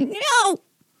 18. No.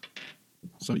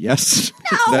 So yes.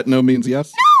 No. That no means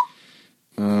yes.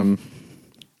 No.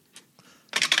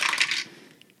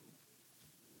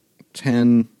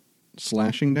 10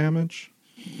 slashing damage.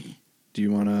 Do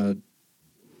you want to...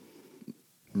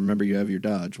 Remember, you have your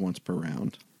dodge once per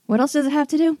round. What else does it have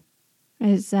to do? Or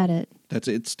is that it?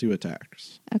 It's 2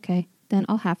 attacks. Okay, then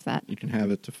I'll half that. You can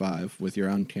have it to 5 with your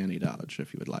uncanny dodge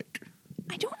if you would like.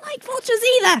 I don't like vultures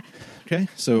either. Okay,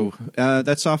 so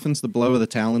that softens the blow of the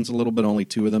talons a little bit. Only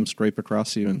 2 of them scrape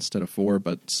across you instead of 4,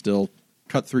 but still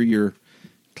cut through your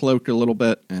cloak a little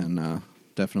bit and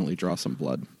definitely draw some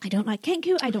blood. I don't like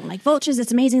Kenku. I don't like vultures.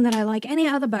 It's amazing that I like any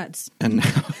other birds. And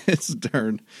now it's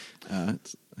turn.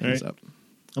 It's right. up.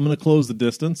 I'm going to close the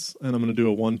distance, and I'm going to do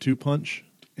a 1-2 punch,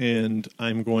 and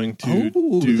I'm going to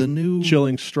do the new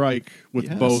Chilling Strike with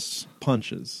Yes. both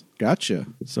punches. Gotcha.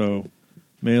 So,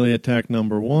 melee attack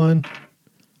number 1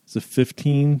 is a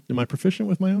 15. Am I proficient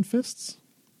with my own fists?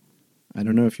 I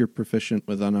don't know if you're proficient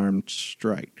with unarmed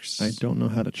strikes. I don't know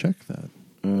how to check that.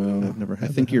 I've never had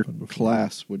I think that your happen before.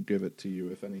 class would give it to you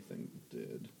if anything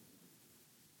did.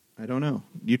 I don't know.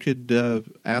 You could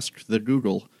ask the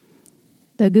Google.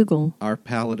 The Google. Are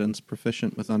paladins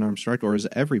proficient with unarmed strike, or is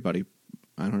everybody?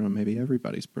 I don't know. Maybe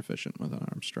everybody's proficient with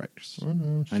unarmed strikes.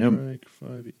 Unarmed I know. strike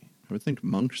 5e. I would think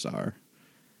monks are,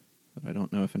 but I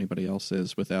don't know if anybody else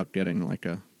is without getting like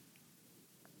a.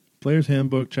 Player's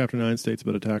Handbook, Chapter 9 states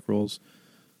about attack rolls.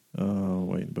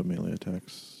 But melee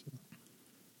attacks.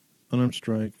 Unarmed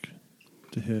strike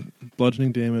to hit.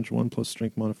 Bludgeoning damage, 1+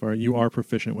 strength modifier. You are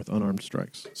proficient with unarmed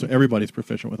strikes. So everybody's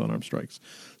proficient with unarmed strikes.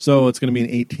 So it's going to be an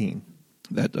 18.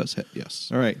 That does hit, yes.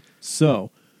 All right.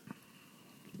 So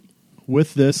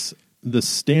with this, the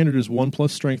standard is 1+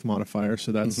 strength modifier.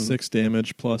 So that's 6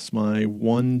 damage plus my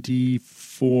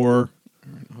 1d4, All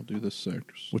right, I'll do the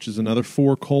 6. which is another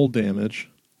 4 cold damage.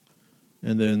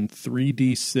 And then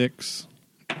 3d6.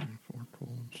 4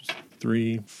 cold.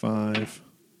 3, 5,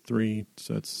 3,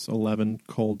 so it's 11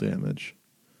 cold damage.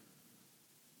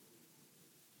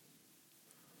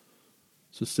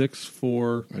 So 6,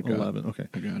 4, I got 11. it. Okay.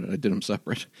 I got it. I did them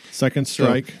separate. Second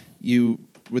strike, So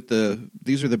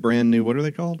these are the brand new, what are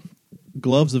they called?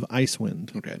 Gloves of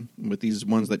Icewind. Okay. With these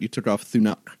ones that you took off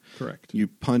Thunuk. Correct. You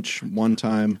punch one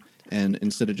time, and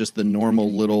instead of just the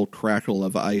normal little crackle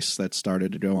of ice that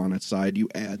started to go on its side, you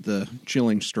add the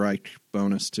Chilling Strike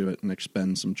bonus to it and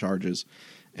expend some charges.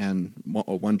 And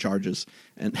one charges,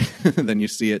 and then you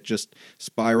see it just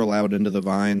spiral out into the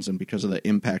vines, and because of the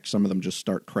impact, some of them just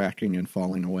start cracking and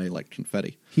falling away like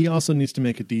confetti. He also needs to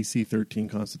make a DC 13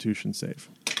 Constitution save.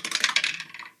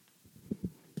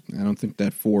 I don't think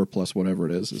that 4 plus whatever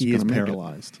it is He is going to make it.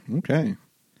 paralyzed. Okay.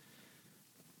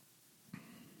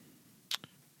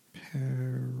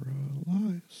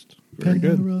 Paralyzed. Very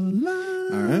good. Paralyzed.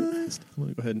 All right. I'm going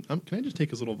to go ahead and... can I just take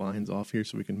his little vines off here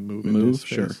so we can move into Move, his face?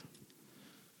 sure.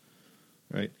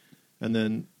 Right. And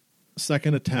then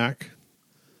second attack,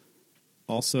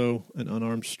 also an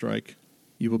unarmed strike.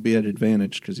 You will be at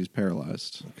advantage because he's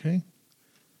paralyzed. Okay.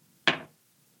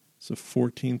 So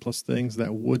 14 plus things,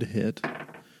 that would hit.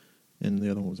 And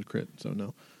the other one was a crit, so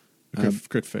no. A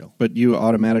crit fail. But you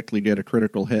automatically get a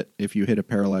critical hit if you hit a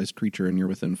paralyzed creature and you're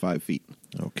within 5 feet.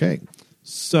 Okay.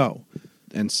 So.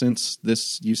 And since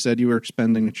you said you were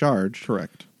expending a charge.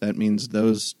 Correct. That means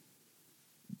those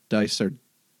dice are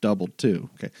doubled too.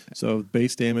 Okay, so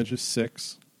base damage is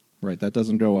 6, Right, that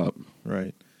doesn't go up.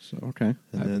 right? So, okay.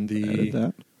 And I've then the added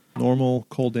that. normal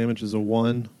cold damage is a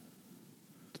 1.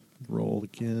 Roll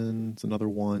again, it's another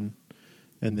 1.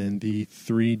 And then the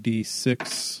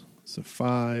 3d6 is a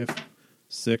 5,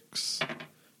 6,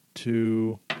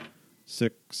 2,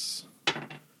 6,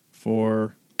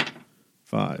 4,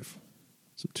 5.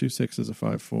 So 2 6s, a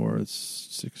 5 4. It's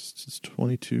 6. It's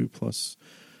 22 plus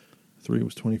 3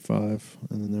 was 25,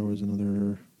 and then there was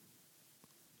another.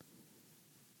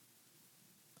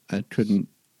 I couldn't,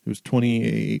 It was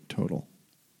 28 total.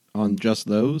 on just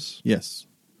those? Yes.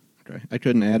 Okay. I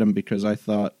couldn't add them because I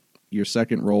thought your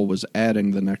second roll was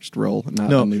adding the next roll, not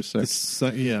No, a new 6.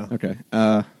 yeah. Okay.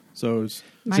 So it was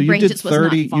My so you brain did just was not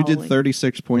 30. You did following.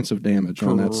 36 points of damage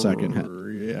on that second hit.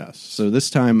 Yes. So this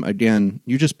time, again,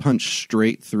 you just punch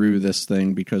straight through this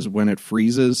thing because when it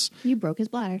freezes, You broke his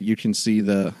bladder. you can see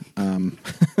the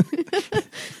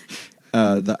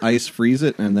ice freeze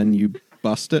it, and then you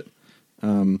bust it.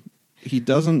 He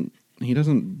doesn't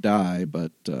die,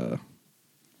 but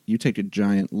you take a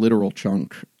giant literal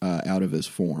chunk out of his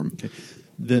form. Okay.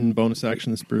 Then bonus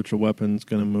action, the spiritual weapon's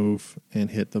going to move and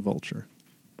hit the vulture.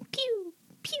 Pew,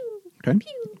 pew, Okay.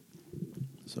 pew.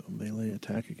 So melee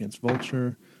attack against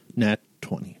vulture, nat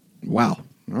 20. Wow.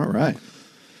 All right.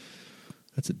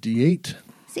 That's a D8.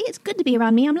 See, it's good to be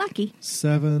around me. I'm lucky.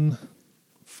 7,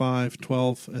 5,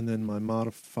 12, and then my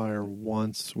modifier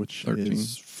once, which 13.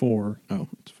 is 4. Oh,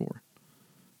 it's 4.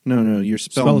 No, your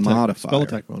spell modifier. Spell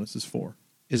attack bonus is 4.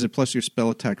 Is it plus your spell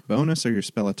attack bonus or your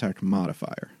spell attack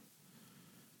modifier?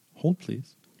 Hold,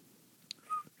 please.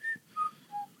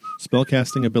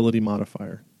 Spellcasting ability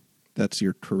modifier. That's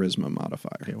your charisma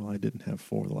modifier. Okay, well, I didn't have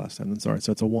 4 the last time. Then sorry,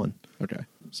 so it's a 1. Okay.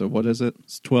 So what is it?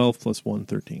 It's 12 plus 1,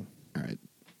 13. All right.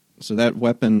 So that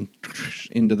weapon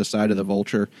into the side of the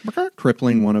vulture,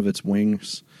 crippling one of its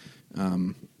wings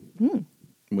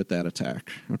with that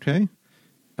attack. Okay.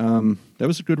 That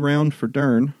was a good round for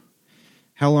Dern.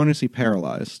 How long is he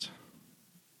paralyzed?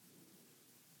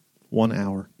 1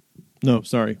 hour. No,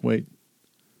 sorry, wait.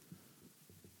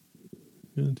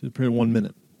 1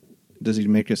 minute. Does he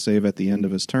make a save at the end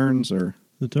of his turns, or?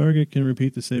 The target can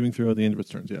repeat the saving throw at the end of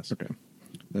its turns, yes. Okay.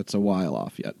 That's a while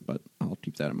off yet, but I'll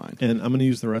keep that in mind. And I'm going to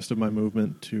use the rest of my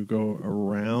movement to go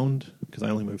around, because I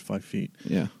only moved 5 feet,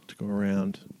 Yeah. to go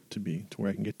around to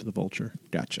where I can get to the vulture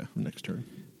Gotcha. next turn.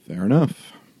 Fair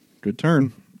enough. Good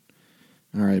turn.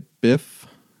 All right. Biff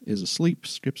is asleep.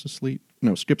 Skip's asleep.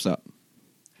 No, Skip's up.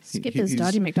 Skip is He's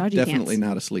Dodgy McDodgy definitely pants.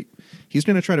 not asleep. He's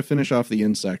going to try to finish off the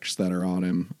insects that are on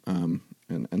him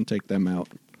and take them out.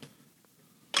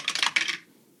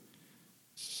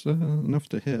 It's enough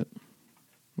to hit.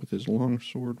 With his long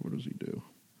sword, what does he do?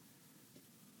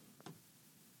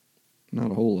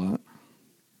 Not a whole lot.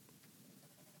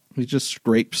 He just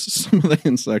scrapes some of the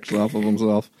insects off of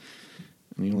himself.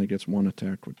 And he only gets 1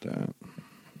 attack with that.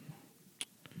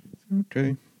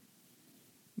 Okay.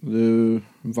 The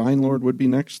Vine Lord would be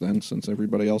next then, since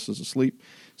everybody else is asleep.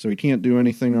 So he can't do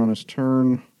anything on his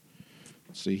turn.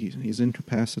 Let's see, he's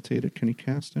incapacitated. Can he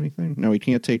cast anything? No, he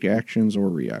can't take actions or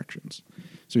reactions.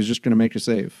 So he's just going to make a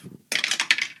save.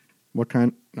 What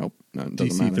kind? Nope, no, it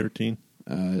doesn't DC matter. 13.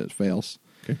 It fails.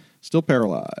 Okay. Still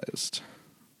paralyzed.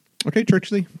 Okay,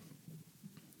 Trixie.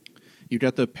 You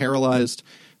got the paralyzed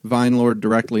Vine Lord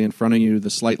directly in front of you, the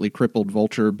slightly crippled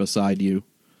vulture beside you.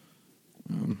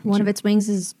 One of its wings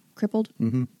is crippled.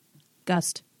 Mm-hmm.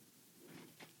 Gust.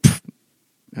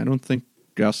 I don't think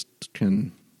Gust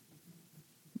can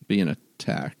be an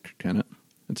attack, can it?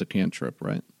 It's a cantrip,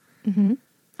 right?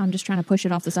 I'm just trying to push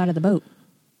it off the side of the boat.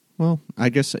 Well, I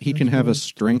guess he can have a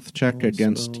strength check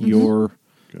against spell. your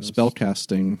Gust.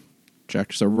 spellcasting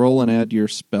check. So roll and add your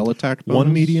spell attack bonus.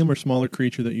 One medium or smaller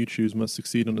creature that you choose must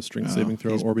succeed on a strength Oh, saving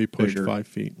throw he's or be pushed bigger. 5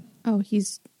 feet. Oh,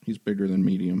 he's He's bigger than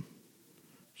medium.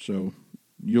 So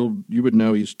you would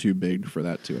know he's too big for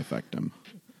that to affect him.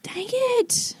 dang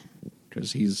it.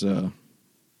 Because he's a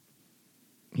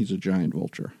giant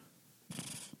vulture.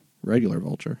 Regular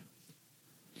vulture.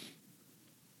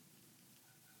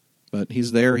 But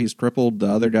he's there, he's crippled, the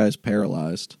other guy's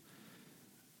paralyzed.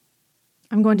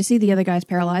 I'm going to see the other guy's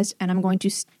paralyzed, and I'm going to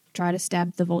try to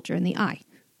stab the vulture in the eye.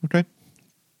 Okay.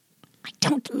 I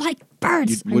don't like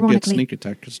birds. You would get ironically. sneak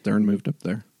attack because Stern moved up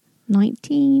there.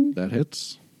 19. That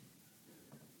hits.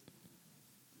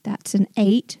 That's an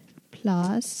 8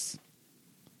 plus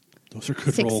Those are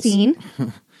good 16.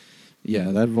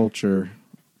 Yeah, that vulture.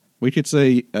 We could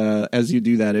say, as you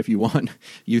do that, if you want,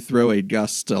 you throw a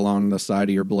gust along the side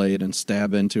of your blade and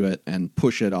stab into it and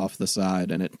push it off the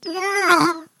side, and it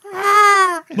rolls.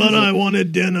 But I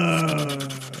wanted dinner.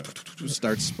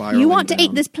 starts spiraling. You want to down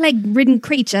eat this plague-ridden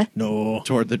creature? No.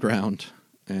 toward the ground,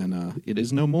 and it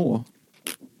is no more.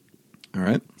 All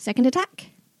right. Second attack.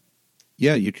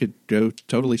 Yeah, you could go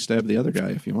totally stab the other guy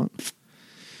if you want.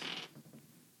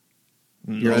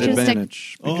 You're at Just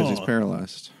advantage because he's Oh.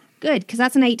 paralyzed. Good, because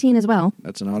that's an 18 as well.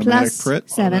 That's an automatic Plus crit.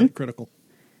 7. Critical.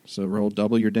 So roll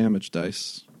double your damage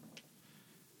dice.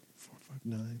 4, 5,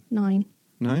 9. 9.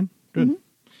 9? Good.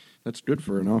 Mm-hmm. That's good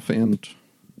for an offhand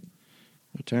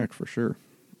attack for sure.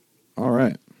 All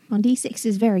right. On D6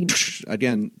 is very...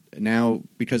 Again, now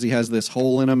because he has this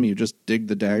hole in him, you just dig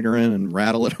the dagger in and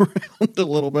rattle it around a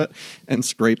little bit and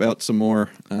scrape out some more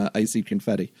icy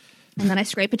confetti. And then I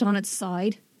scrape it on its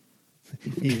side.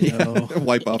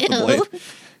 Wipe off the Ew. blade.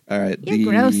 All right. You're The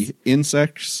gross.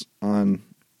 insects on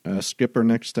Skipper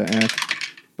next to Ash,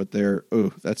 but they're...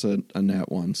 Oh, that's a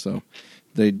nat 1, so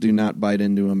they do not bite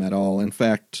into him at all. In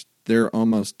fact, they're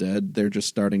almost dead. They're just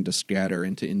starting to scatter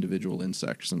into individual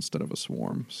insects instead of a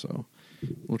swarm. So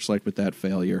looks like with that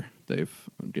failure, they've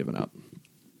given up.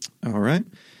 All right.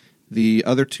 The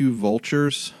other 2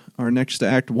 vultures are next to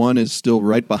Act 1 is still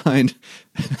right behind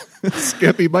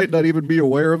Skip. He might not even be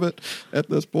aware of it at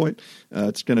this point.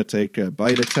 It's going to take a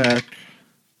bite attack.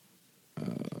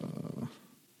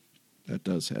 That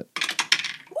does hit.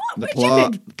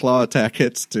 The claw attack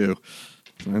hits too.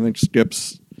 I think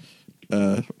Skip's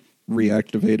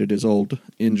reactivated his old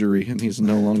injury, and he's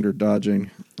no longer dodging.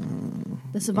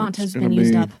 The savant That's has gonna been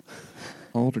used be up.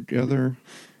 Altogether,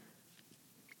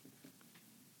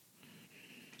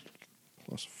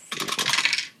 plus 4.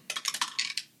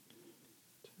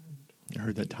 I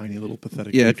heard that tiny little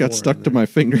pathetic. Yeah, it got D4 stuck in to there. my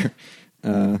finger.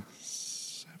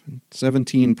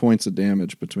 17 points of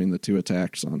damage between the 2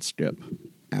 attacks on Skip.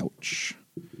 Ouch.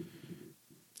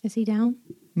 Is he down?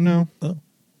 No. Oh,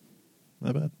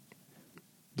 not bad.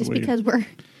 Just way you- because we're...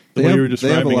 The They way have- you were they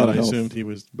have a describing lot it, of I health. assumed he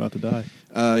was about to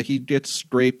die. He gets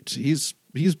scraped. He's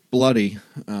bloody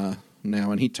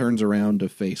now, and he turns around to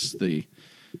face the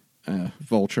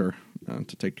vulture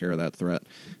to take care of that threat.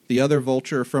 The other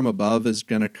vulture from above is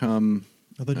going to come...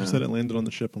 I thought you said it landed on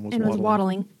the ship and was and was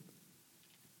waddling.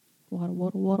 waddling.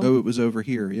 Waddle. Oh, it was over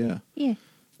here, yeah. Yeah.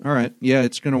 All right. Yeah,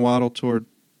 it's going to waddle toward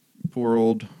poor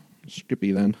old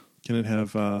Skippy then. Can it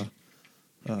have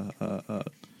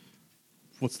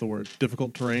what's the word?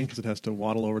 Difficult terrain because it has to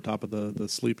waddle over top of the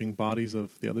sleeping bodies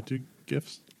of the other 2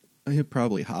 gifts. He'd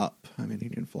probably hop. I mean, he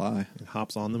can fly. It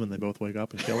hops on them and they both wake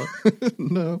up and kill it.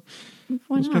 No.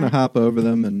 Why He's going to not? hop over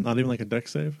them, and Not even like a deck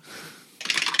save.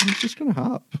 he's just going to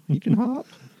hop. He can hop.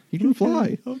 He can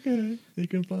fly. Okay, he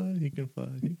can fly. He can fly.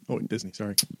 Oh, wait, Disney.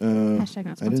 Sorry. Hashtag not I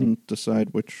sponsored. didn't decide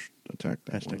which attack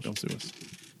that Hashtag was. don't sue us.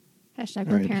 Hashtag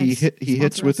All our right, parents. he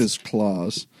hits sponsor with us. his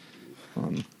claws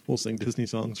on We'll sing Disney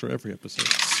songs for every episode.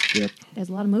 Skip There's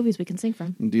a lot of movies we can sing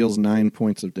from. and deals 9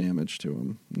 points of damage to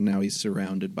him. Now he's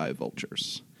surrounded by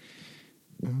vultures.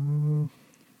 But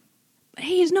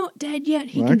he's not dead yet.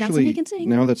 He Well, can dance and actually, he can sing.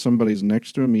 now that somebody's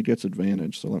next to him, he gets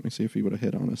advantage. So let me see if he would have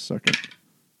hit on his second.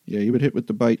 Yeah, he would hit with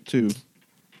the bite too.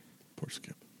 Poor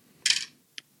Skip.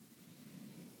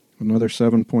 Another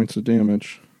 7 points of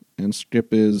damage, and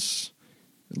Skip is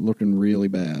looking really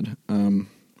bad.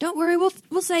 Don't worry,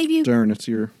 we'll save you. Darn, it's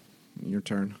your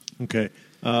turn. Okay.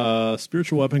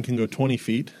 Spiritual weapon can go 20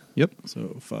 feet. Yep.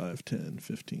 So 5, 10,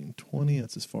 15, 20.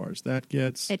 That's as far as that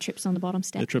gets. It trips on the bottom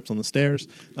step. It trips on the stairs.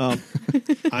 I'm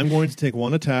going to take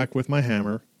 1 attack with my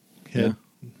hammer. Hit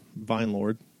Vine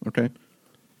Lord. Okay.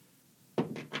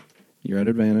 You're at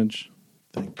advantage.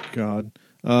 Thank God.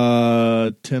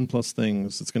 10 plus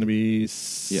things. It's going to be...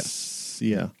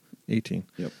 Yeah, 18.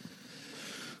 Yep.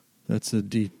 That's a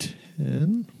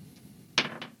D10.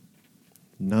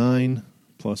 9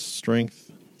 plus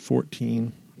strength.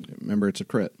 14. Remember, it's a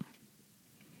crit.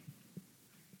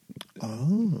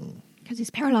 Oh. Because he's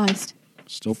paralyzed.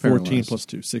 Still 14 paralyzed. plus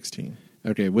 2. 16.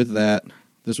 Okay, with that,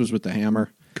 this was with the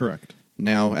hammer. Correct.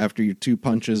 Now, after your 2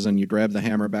 punches and you grab the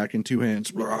hammer back in 2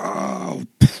 hands, No,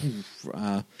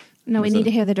 we Was need it-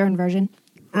 to hear the Dern version.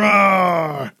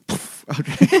 and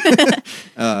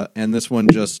this one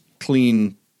just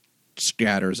clean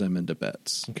scatters him into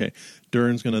bits. Okay.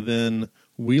 Dern's going to then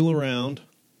wheel around,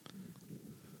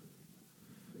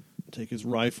 take his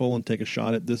rifle, and take a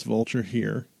shot at this vulture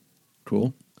here.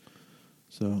 Cool.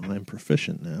 So I'm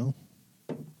proficient now.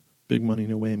 Big money,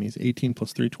 no whammies. 18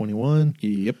 plus 3, 21.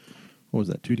 Yep. What was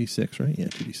that? 2d6, right? Yeah,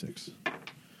 2d6.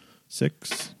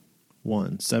 6,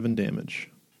 1, 7 damage.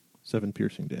 7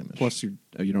 piercing damage. Plus, you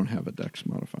don't have a dex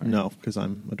modifier. No, because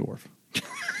I'm a dwarf.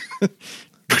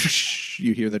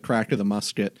 You hear the crack of the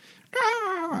musket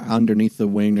underneath the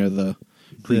wing of the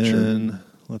creature. Then,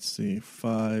 let's see,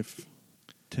 5,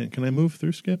 10. Can I move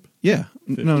through Skip? Yeah.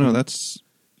 15. No, that's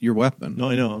your weapon. No,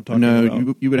 I know. I'm talking No,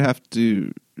 about... you would have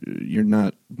to. You're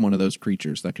not one of those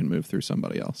creatures that can move through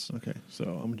somebody else. Okay,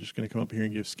 so I'm just going to come up here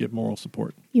and give Skip moral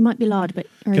support. You might be large, but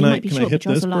or Can you I- might be can I short, hit but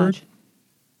you're also this large. bird?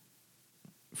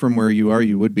 From where you are,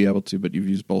 you would be able to, but you've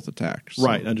used both attacks. So-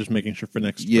 Right, I'm just making sure for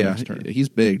next turn. he's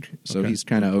big, so Okay. he's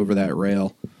kind of over that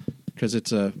rail because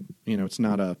it's it's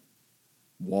not a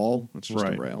wall; it's just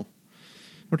Right. a rail.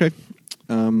 Okay,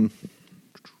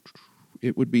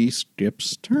 it would be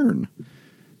Skip's turn.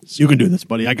 You can do this,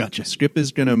 buddy. I got you. Skip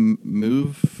is going to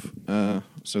move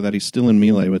so that he's still in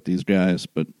melee with these guys,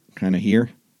 but kind of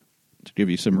here to give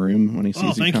you some room when he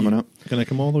sees you coming up. Can I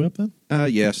come all the way up then?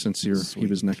 Yeah, since he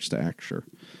was next to Axe, sure.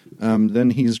 Then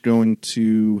he's going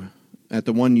to, at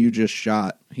the one you just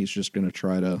shot, he's just going to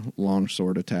try to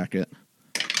longsword attack it.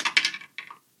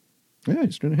 Yeah,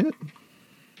 he's going to hit.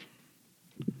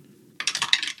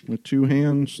 With 2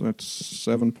 hands, that's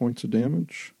 7 points of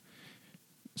damage.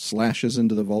 Slashes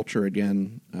into the vulture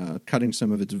again, cutting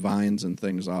some of its vines and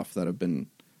things off that have been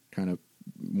kind of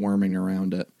worming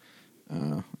around it.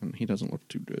 And he doesn't look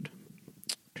too good.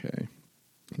 Okay.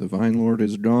 The Vine Lord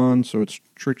is gone, so it's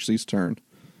Trixie's turn.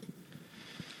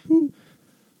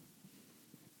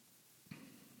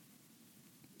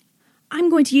 I'm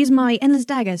going to use my endless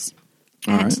daggers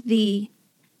All at right. the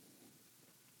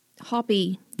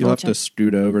Hoppy You'll have vulture. to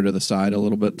scoot over to the side a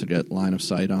little bit to get line of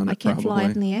sight on it, I can't probably. fly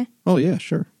up in the air. Oh, yeah,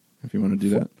 sure. If you want to do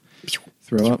that.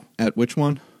 Throw up. At which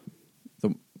one?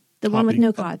 The one with Hoppy.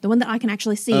 no guard. The one that I can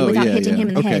actually see without hitting him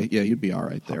in the okay, head. yeah, you'd be all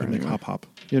right there. Hoppy Anyway. hop.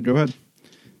 Yeah, go ahead.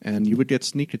 And you would get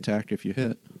sneak attack if you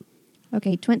hit.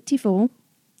 Okay, 24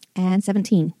 and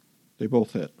 17. They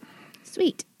both hit.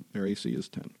 Sweet. Their AC is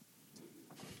 10.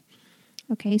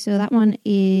 Okay, so that one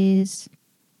is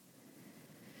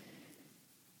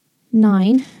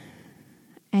 9.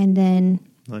 And then,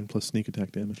 9 plus sneak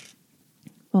attack damage.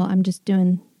 well, I'm just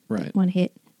doing Right. one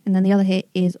hit. And then the other hit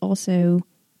is also,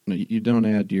 No, you don't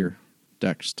add your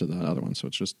dex to the other one, so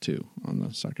it's just 2 on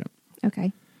the second.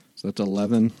 okay, So that's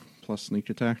 11 plus sneak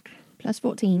attack. plus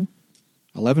 14.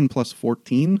 11 plus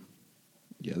 14?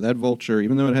 Yeah, that vulture,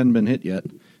 even though it hadn't been hit yet,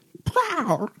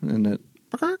 and it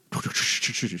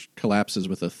collapses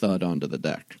with a thud onto the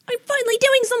deck. I'm finally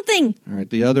doing something! All right,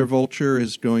 the other vulture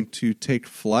is going to take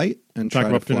flight and Attack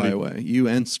try of to fly opportunity. away. You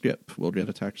and Skip will get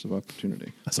attacks of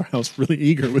opportunity. Sorry, I was really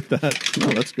eager with that. No,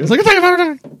 that's good. It's like attack of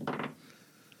opportunity.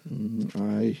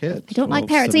 I hit. I don't like 12,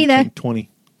 parrots 17, either, 20.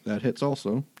 That hits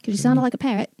also. because you sounded like a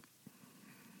parrot.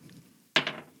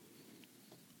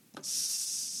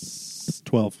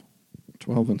 12.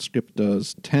 12 and Skip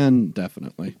does 10,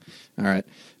 definitely. All right.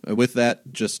 With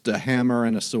that, just a hammer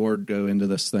and a sword go into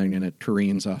this thing, and it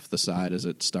careens off the side as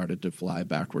it started to fly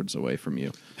backwards away from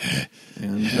you.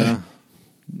 And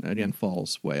again,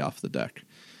 falls way off the deck.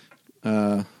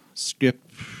 Skip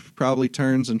probably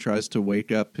turns and tries to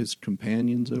wake up his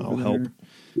companions over I'll there.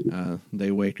 help.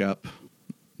 They wake up.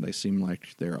 They seem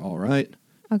like they're all right.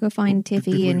 I'll go find Did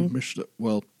Tiffy we and miss the-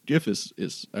 well,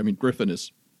 Griffin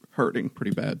is hurting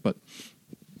pretty bad, but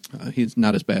he's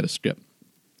not as bad as Skip.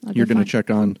 I'll You're go going to find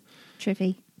check on.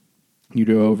 Triffy. You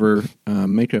go over,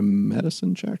 make a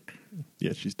medicine check.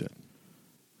 Yeah, she's dead.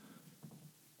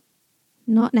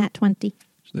 Not nat 20.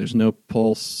 So there's no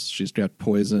pulse. She's got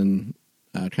poison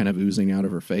kind of oozing out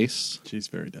of her face, She's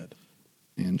very dead.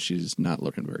 and she's not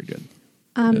looking very good.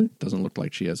 Um, It doesn't look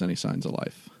like she has any signs of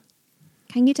life.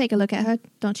 Can you take a look at her?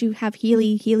 Don't you have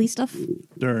Healy stuff?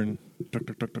 Dern. Duck,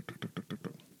 duck, duck, duck, duck, duck, duck,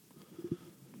 duck.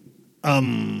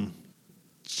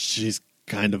 She's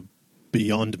kind of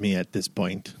beyond me at this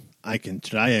point. I can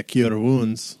try a cure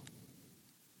wounds.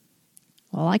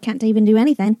 Well, I can't even do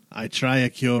anything. I try a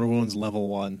cure wounds level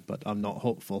 1, but I'm not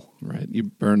hopeful. Right. You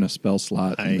burn a spell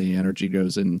slot, Aye. and the energy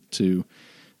goes into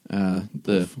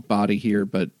the body here,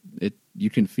 but you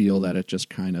can feel that it just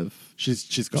kind of She's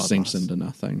gone. sinks boss. into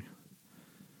nothing.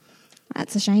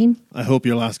 That's a shame. I hope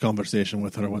your last conversation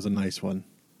with her was a nice one.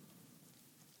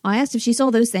 I asked if she saw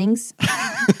those things.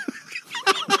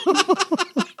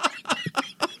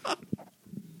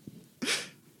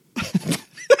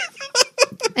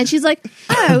 And she's like,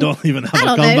 oh, Don't even have I a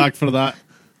don't know. comeback for that.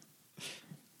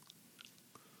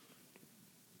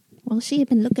 Well, she had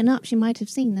been looking up. She might have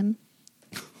seen them.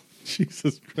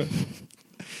 Jesus Christ.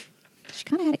 She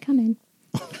kind of had it coming.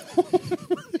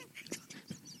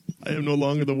 I am no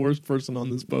longer the worst person on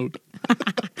this boat.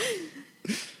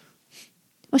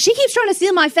 Well, she keeps trying to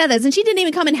steal my feathers, and she didn't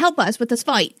even come and help us with this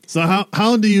fight. So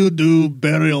how do you do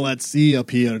burial at sea up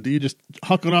here? Do you just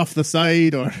huck it off the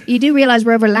side or... You do realize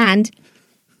we're over land.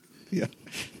 Yeah.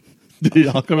 Did he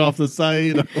knock her off the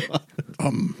side? Or what?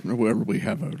 Well, we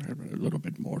have a little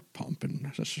bit more pomp and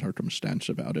circumstance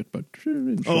about it, but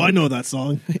in Oh, short, I know that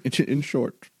song. in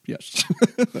short, yes,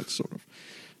 that's sort of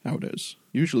how it is.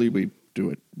 Usually we do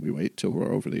it. We wait till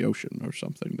we're over the ocean or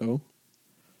something, though.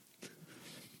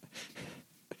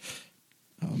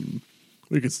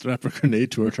 We could strap a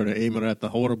grenade to her, try to aim her at the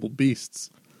horrible beasts.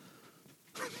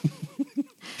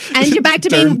 And you're back to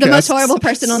being the most Turncast's horrible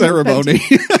person on the ceremony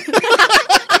boat.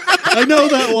 I know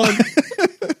that one.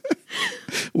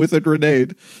 with a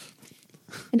grenade.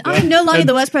 And I'm no longer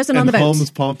the worst person on the boat.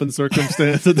 Holmes' pomp and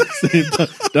circumstance at the same time.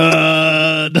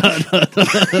 Da, da,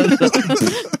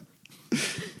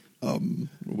 da.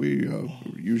 We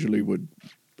usually would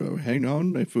hang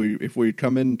on if we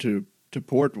come into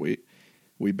port.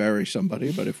 We bury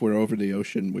somebody, but if we're over the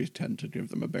ocean, we tend to give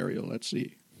them a burial at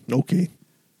sea. Okay.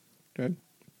 Okay.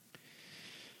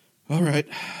 All right.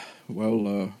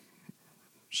 Well,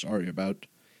 sorry about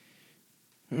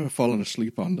falling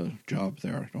asleep on the job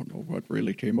there. I don't know what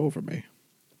really came over me.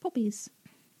 Puppies.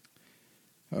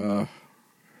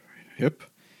 Hip,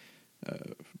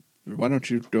 why don't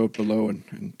you go below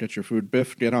and get your food?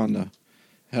 Biff, get on the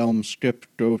helm. Skip,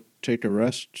 go take a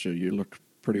rest. You look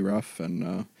pretty rough,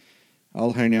 and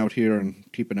I'll hang out here and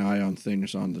keep an eye on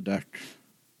things on the deck.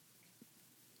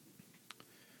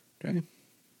 Okay?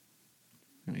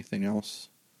 Anything else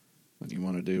that you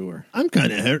want to do? Or I'm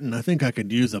kind of hurting. I think I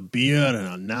could use a beer and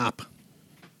a nap.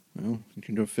 well, you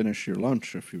can go finish your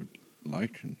lunch if you'd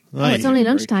like. Oh, it's only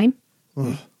lunchtime.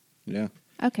 Yeah.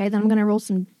 Okay, then I'm going to roll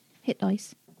some hit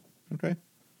dice. Okay.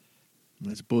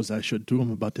 I suppose I should too.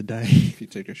 I'm about to die. If you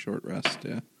take a short rest,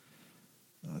 yeah.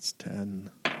 That's 10.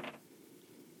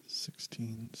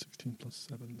 16 plus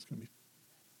 7 is going to be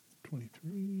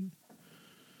 23.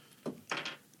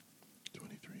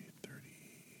 23, 30,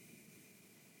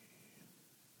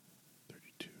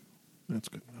 32. That's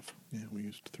good enough. Yeah, we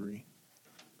used 3.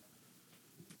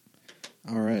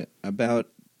 All right. About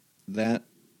that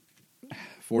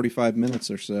 45 minutes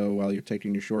or so while you're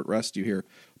taking your short rest, you hear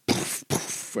poof,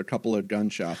 poof, a couple of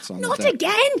gunshots on Not the deck.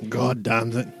 again! God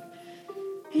damn it.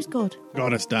 Who's God?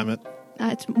 Goddess damn it.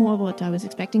 That's more what I was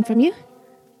expecting from you.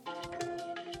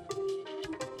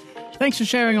 Thanks for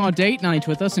sharing our date night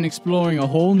with us and exploring a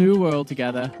whole new world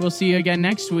together. We'll see you again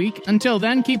next week. Until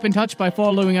then, keep in touch by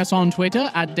following us on Twitter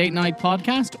at Date Night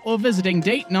Podcast or visiting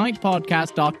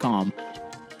datenightpodcast.com.